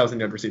both be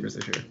 1,000-yard receivers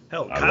this year.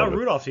 Hell, Kyle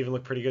Rudolph even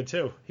looked pretty good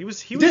too. He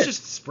was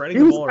just spreading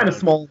the ball around. He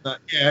was kind of small.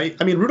 Yeah,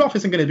 I mean Rudolph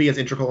isn't going to be as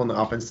integral in the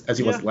offense as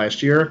he was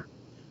last year.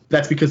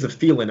 That's because of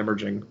Thielen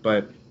emerging.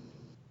 But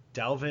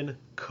Dalvin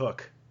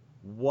Cook,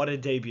 what a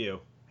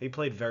debut! He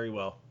played very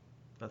well.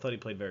 I thought he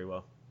played very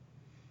well.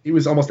 He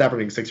was almost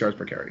averaging 6 yards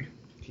per carry.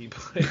 He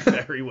played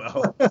very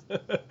well.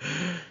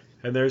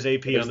 And there's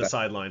AP on the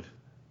sideline,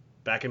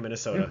 back in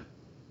Minnesota,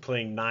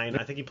 playing 9.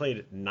 I think he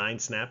played 9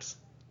 snaps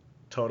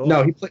total.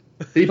 No, did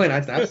he play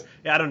 9 snaps?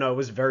 Yeah, I don't know. It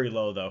was very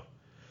low though.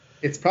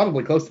 It's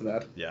probably close to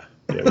that. Yeah,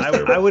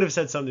 I would have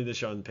said something to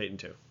Sean Payton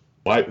too.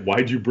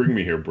 Why'd you bring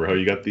me here, bro?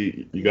 You got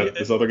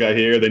this other guy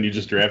here, then you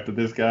just drafted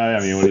this guy. I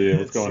mean,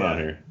 what's going on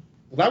here?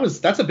 Well,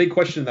 that's a big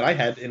question that I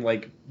had in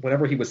like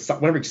whenever he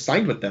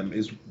signed with them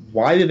is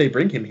why did they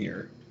bring him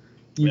here?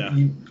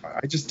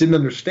 I just didn't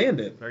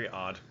understand it. Very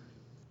odd.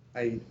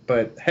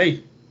 But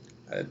hey,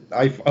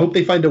 I hope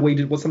they find a way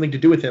to something to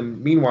do with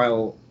him.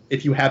 Meanwhile,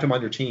 if you have him on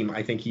your team,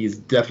 I think he is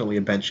definitely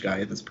a bench guy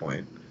at this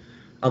point.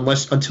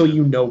 Until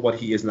you know what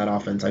he is in that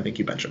offense, I think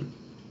you bench him.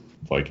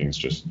 Vikings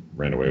just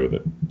ran away with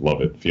it.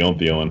 Love it.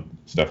 Thielen,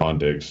 Stephon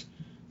Diggs.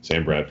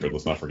 Sam Bradford.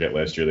 Let's not forget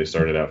last year they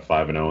started out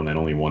 5-0 and then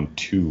only won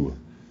 2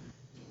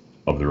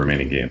 of the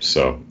remaining games.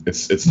 So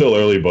it's still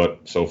early,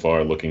 but so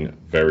far looking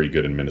very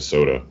good in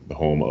Minnesota, the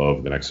home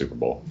of the next Super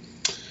Bowl.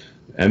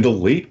 And the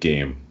late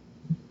game,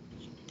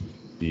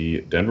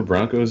 the Denver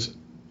Broncos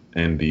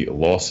and the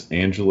Los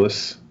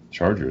Angeles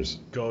Chargers.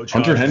 Go Chargers,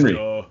 Hunter Henry.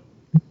 go.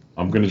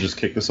 I'm going to just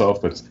kick this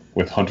off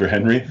with Hunter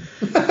Henry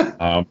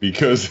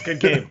because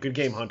Good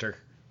game, Hunter.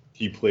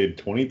 he played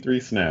 23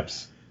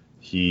 snaps.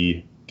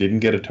 He didn't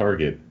get a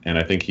target, and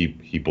I think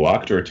he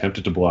blocked or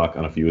attempted to block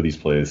on a few of these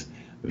plays.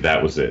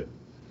 That was it.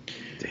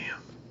 Damn.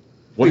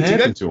 What Wait,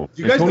 happened to him?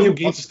 do you guys Antonio know-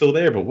 Gates is still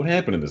there, but what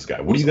happened to this guy?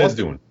 What are you guys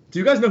doing? Do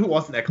you guys know who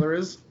Austin Eckler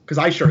is? Because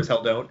I sure as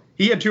hell don't.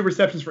 He had 2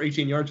 receptions for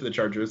 18 yards for the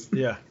Chargers.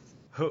 Yeah.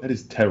 Who? That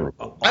is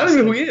terrible. I don't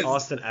know who he is.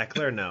 Austin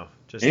Eckler? No.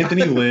 Just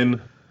Anthony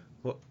Lynn.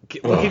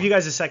 We'll give you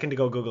guys a second to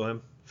go Google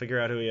him. Figure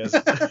out who he is.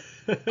 I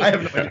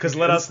have no idea. Because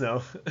let us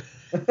know.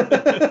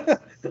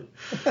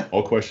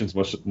 All questions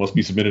must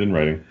be submitted in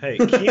writing. Hey,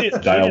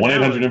 Keenan Dial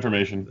Allen. 1-800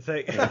 information.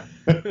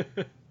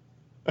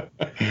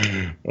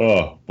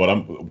 But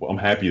I'm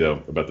happy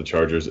though about the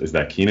Chargers is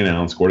that Keenan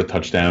Allen scored a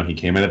touchdown. He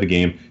came out of the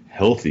game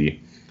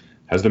healthy,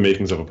 has the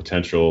makings of a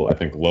potential, I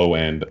think, low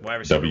end Wide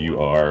receiver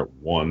WR1.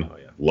 Oh,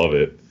 yeah. Love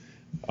it.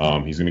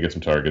 He's going to get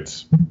some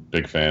targets.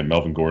 Big fan.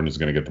 Melvin Gordon is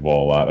going to get the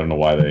ball a lot. I don't know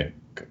why they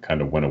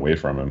kind of went away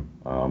from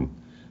him,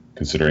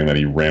 considering that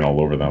he ran all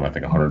over them. I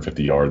think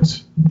 150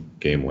 yards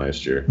game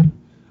last year.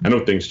 I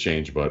know things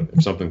change, but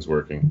if something's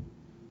working,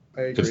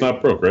 if it's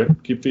not broke, right?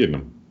 Keep feeding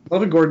him.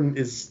 Melvin Gordon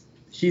is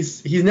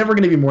he's never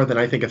going to be more than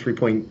I think a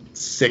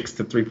 3.6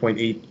 to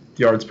 3.8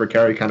 yards per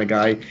carry kind of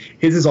guy.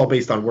 His is all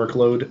based on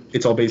workload.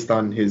 It's all based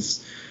on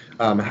his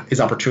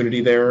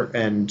opportunity there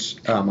and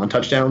on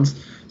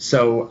touchdowns.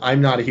 So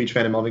I'm not a huge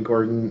fan of Melvin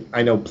Gordon.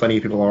 I know plenty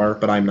of people are,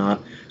 but I'm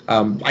not.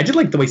 I did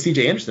like the way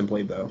C.J. Anderson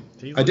played, though.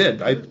 I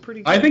did.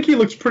 I think he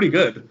looks pretty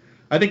good.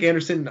 I think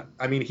Anderson.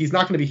 I mean, he's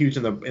not going to be huge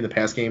in the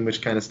pass game,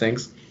 which kind of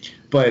stinks.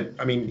 But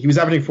I mean, he was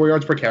averaging 4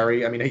 yards per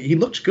carry. I mean, he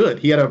looked good.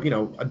 He had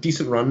a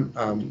decent run.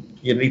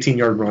 He had an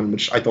 18-yard run,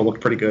 which I thought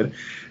looked pretty good.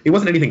 It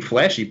wasn't anything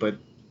flashy, but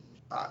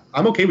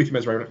I'm okay with him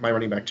as my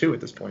running back too at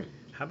this point.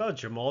 How about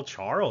Jamal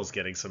Charles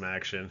getting some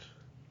action?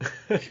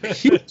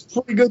 He was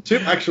pretty good too,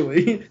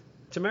 actually.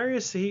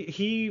 Demarius,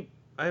 he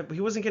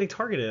wasn't getting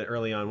targeted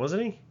early on,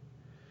 wasn't he?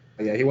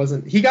 Yeah, he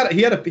wasn't. He had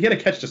a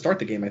catch to start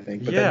the game, I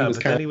think. But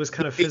then he was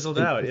kind of fizzled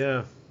out.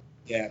 Yeah.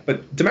 Yeah,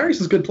 but Demarius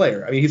is a good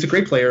player. I mean, he's a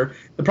great player.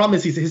 The problem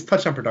is his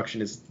touchdown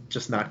production is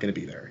just not going to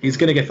be there. He's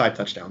going to get 5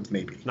 touchdowns,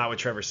 maybe. Not with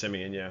Trevor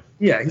Siemian, yeah.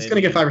 Yeah, he's going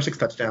to get 5 or 6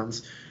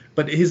 touchdowns,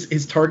 but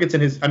his targets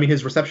and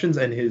his receptions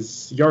and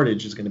his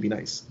yardage is going to be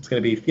nice. It's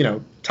going to be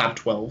top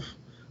 12.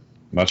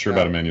 Not sure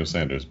about Emmanuel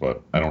Sanders,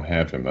 but I don't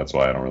have him. That's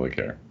why I don't really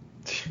care.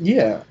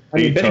 Yeah,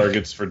 8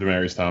 targets for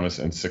Demaryius Thomas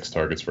and 6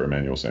 targets for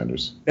Emmanuel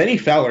Sanders. Benny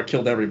Fowler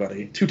killed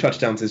everybody. 2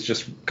 touchdowns is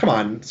just come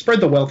on,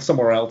 spread the wealth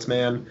somewhere else,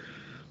 man.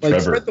 Like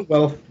Trevor. Spread the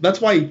wealth.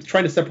 That's why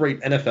trying to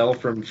separate NFL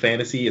from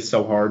fantasy is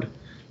so hard.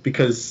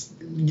 Because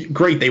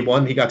great, they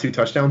won. He got 2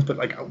 touchdowns, but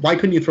like, why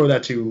couldn't you throw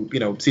that to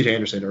C.J.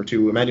 Anderson or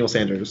to Emmanuel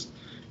Sanders?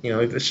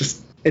 It's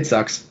just it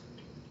sucks.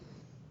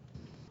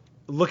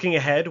 Looking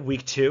ahead,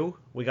 week 2,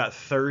 we got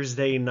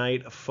Thursday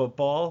night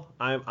football.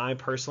 I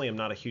personally am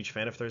not a huge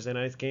fan of Thursday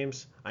night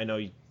games. I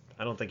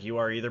don't think you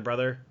are either,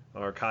 brother,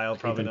 or Kyle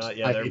probably not.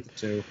 Yeah, I hate them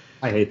too.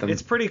 I hate them.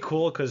 It's pretty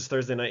cool because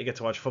Thursday night you get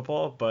to watch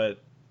football, but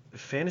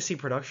fantasy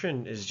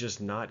production is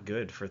just not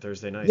good for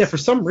Thursday nights. Yeah, for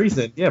some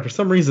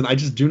reason, I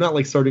just do not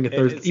like starting a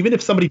Thursday. Even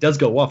if somebody does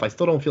go off, I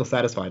still don't feel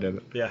satisfied in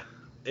it. Yeah,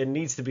 it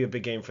needs to be a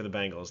big game for the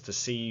Bengals to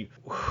see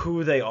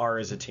who they are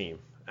as a team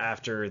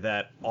after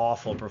that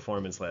awful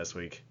performance last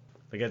week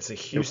against the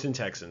Houston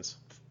Texans.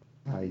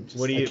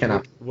 What do you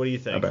think?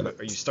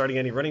 Are you starting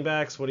any running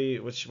backs?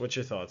 What's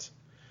your thoughts?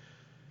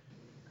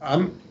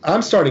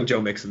 I'm starting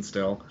Joe Mixon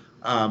still.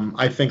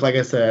 I think, like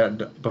I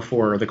said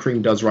before, the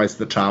cream does rise to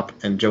the top,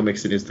 and Joe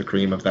Mixon is the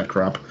cream of that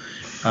crop.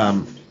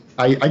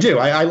 I do.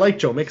 I like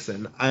Joe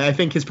Mixon. I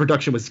think his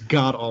production was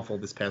god awful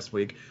this past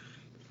week,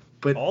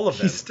 but all of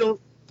them.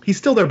 He's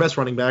still their best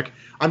running back.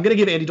 I'm going to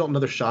give Andy Dalton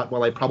another shot.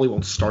 While I probably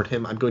won't start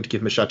him, I'm going to give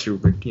him a shot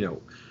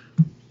to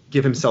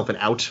give himself an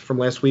out from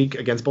last week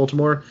against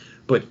Baltimore.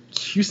 But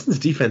Houston's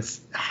defense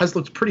has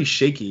looked pretty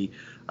shaky.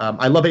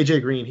 I love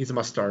AJ Green. He's a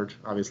must start,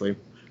 obviously.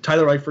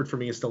 Tyler Eifert for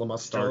me is still a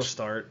must start.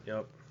 Still a start.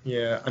 Yep.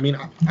 Yeah, I mean,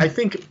 I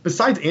think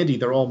besides Andy,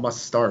 they're all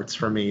must starts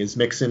for me. Is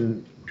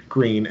Mixon,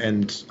 Green,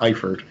 and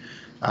Eifert.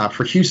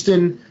 For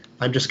Houston,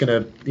 I'm just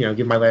gonna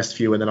give my last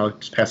few, and then I'll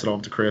just pass it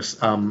over to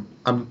Chris. I'm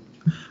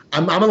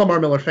a Lamar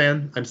Miller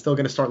fan. I'm still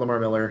gonna start Lamar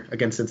Miller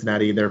against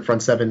Cincinnati. Their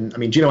front seven. I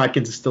mean, Geno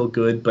Atkins is still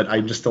good, but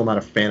I'm just still not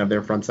a fan of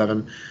their front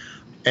seven.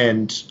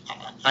 And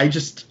I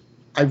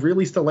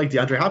really still like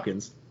DeAndre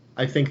Hopkins.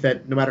 I think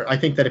that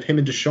if him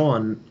and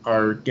Deshaun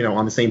are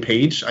on the same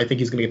page, I think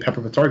he's going to get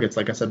peppered with targets,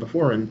 like I said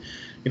before, and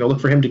look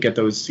for him to get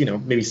those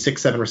maybe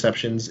 6-7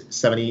 receptions,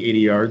 70, 80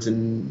 yards,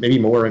 and maybe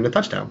more in a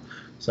touchdown.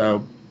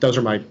 So those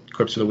are my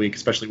quips for the week,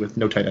 especially with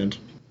no tight end.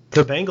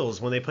 The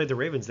Bengals, when they played the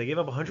Ravens, they gave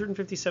up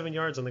 157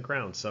 yards on the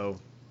ground. So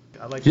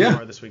I like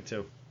Lamar this week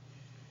too.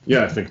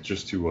 Yeah, I think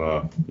just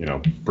to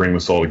bring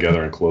this all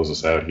together and close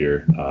us out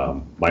here,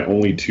 my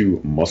only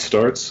two must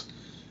starts: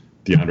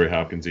 DeAndre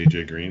Hopkins,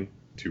 AJ Green,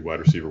 two wide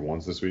receiver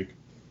ones this week.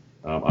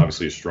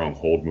 Obviously, a strong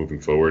hold moving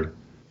forward.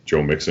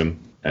 Joe Mixon,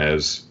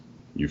 as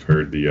you've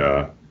heard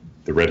the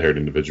red-haired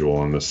individual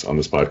on this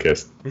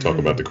podcast talk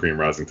about the cream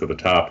rising to the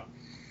top.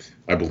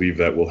 I believe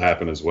that will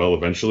happen as well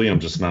eventually. I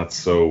just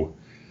don't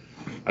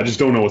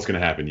know what's going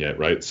to happen yet,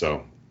 right?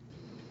 So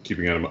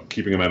keeping him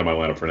out of my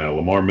lineup for now.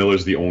 Lamar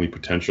Miller's the only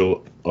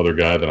potential other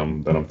guy that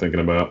I'm thinking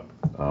about.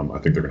 I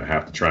think they're going to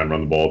have to try and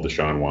run the ball with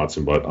Deshaun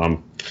Watson, but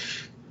I'm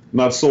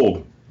not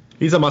sold.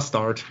 He's a must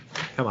start.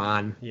 Come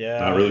on. Yeah.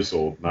 Not really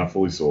sold. Not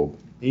fully sold.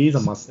 He's a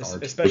must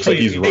start. Especially Looks like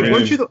he's running.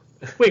 Weren't you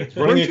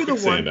running the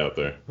quicksand one? out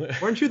there.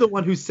 Weren't you the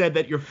one who said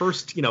that your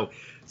first,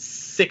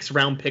 6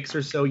 round picks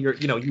or so, you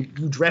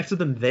drafted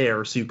them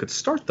there so you could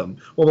start them?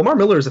 Well, Lamar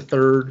Miller is a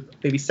third,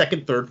 maybe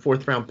second, third,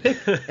 fourth round pick,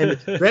 and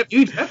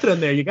you drafted him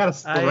there. You got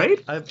to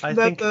right.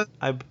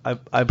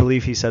 I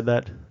believe he said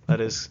that.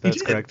 That's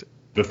correct.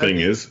 The thing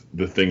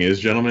is,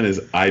 gentlemen,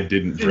 is I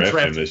didn't draft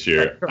him this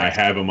year. I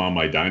have him on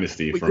my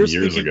dynasty from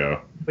years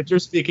ago. But you're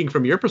speaking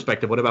from your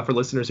perspective. What about for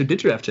listeners who did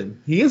draft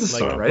him? He is a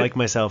star, right? Like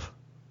myself.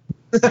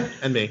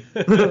 And me.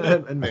 I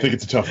think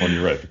it's a tough one.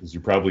 You're right, because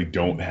you probably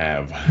don't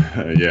have,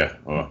 or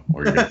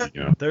you're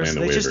gonna,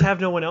 they just have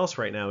no one else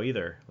right now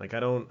either.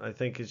 I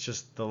think it's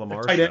just the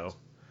Lamar show.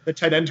 The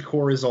tight end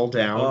core is all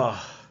down.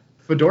 Oh.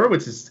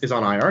 Fedorowicz is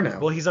on IR now.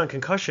 Well, he's on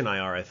concussion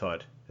IR. I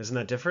thought. Isn't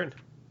that different?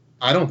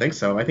 I don't think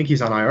so. I think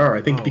he's on IR.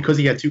 I think because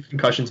he had 2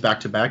 concussions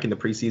back to back in the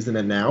preseason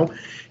and now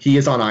he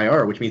is on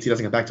IR, which means he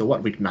doesn't get back to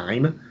what, week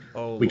 9?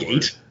 Week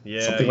 8? Yeah,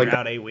 something like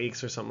out that. 8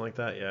 weeks or something like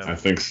that. Yeah. I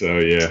think so.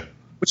 Yeah.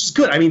 Which is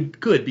good. I mean,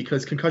 good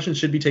because concussions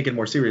should be taken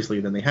more seriously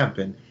than they have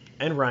been.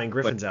 And Ryan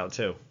Griffin's out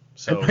too.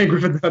 So and Ryan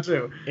Griffin's out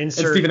too.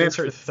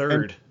 Insert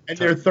third. And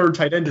their third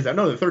tight end is out.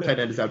 No, the third tight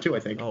end is out too, I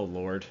think. Oh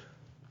Lord.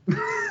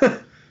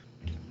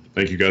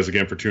 Thank you guys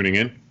again for tuning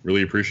in.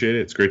 Really appreciate it.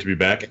 It's great to be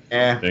back.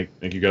 Yeah.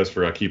 Thank you guys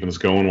for keeping us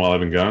going while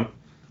I've been gone.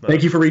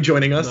 Thank you for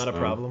rejoining us. Not a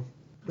problem.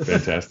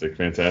 Fantastic.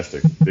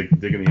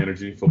 Digging the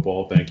energy.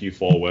 Football. Thank you.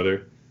 Fall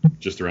weather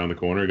just around the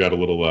corner. Got a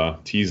little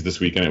tease this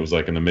weekend. It was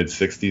like in the mid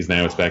 60s.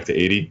 Now it's back to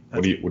 80.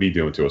 What are you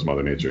doing to us,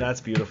 Mother Nature? That's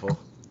beautiful.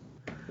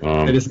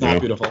 It is not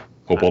beautiful.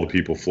 Hope all the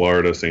people,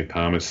 Florida, St.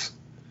 Thomas,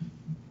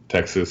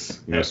 Texas,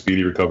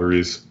 speedy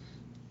recoveries.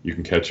 You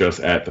can catch us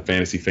at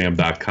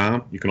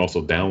thefantasyfam.com. You can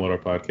also download our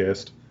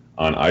podcast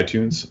on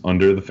iTunes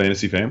under the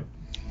Fantasy Fam.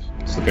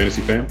 It's the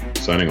Fantasy Fam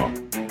signing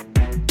off.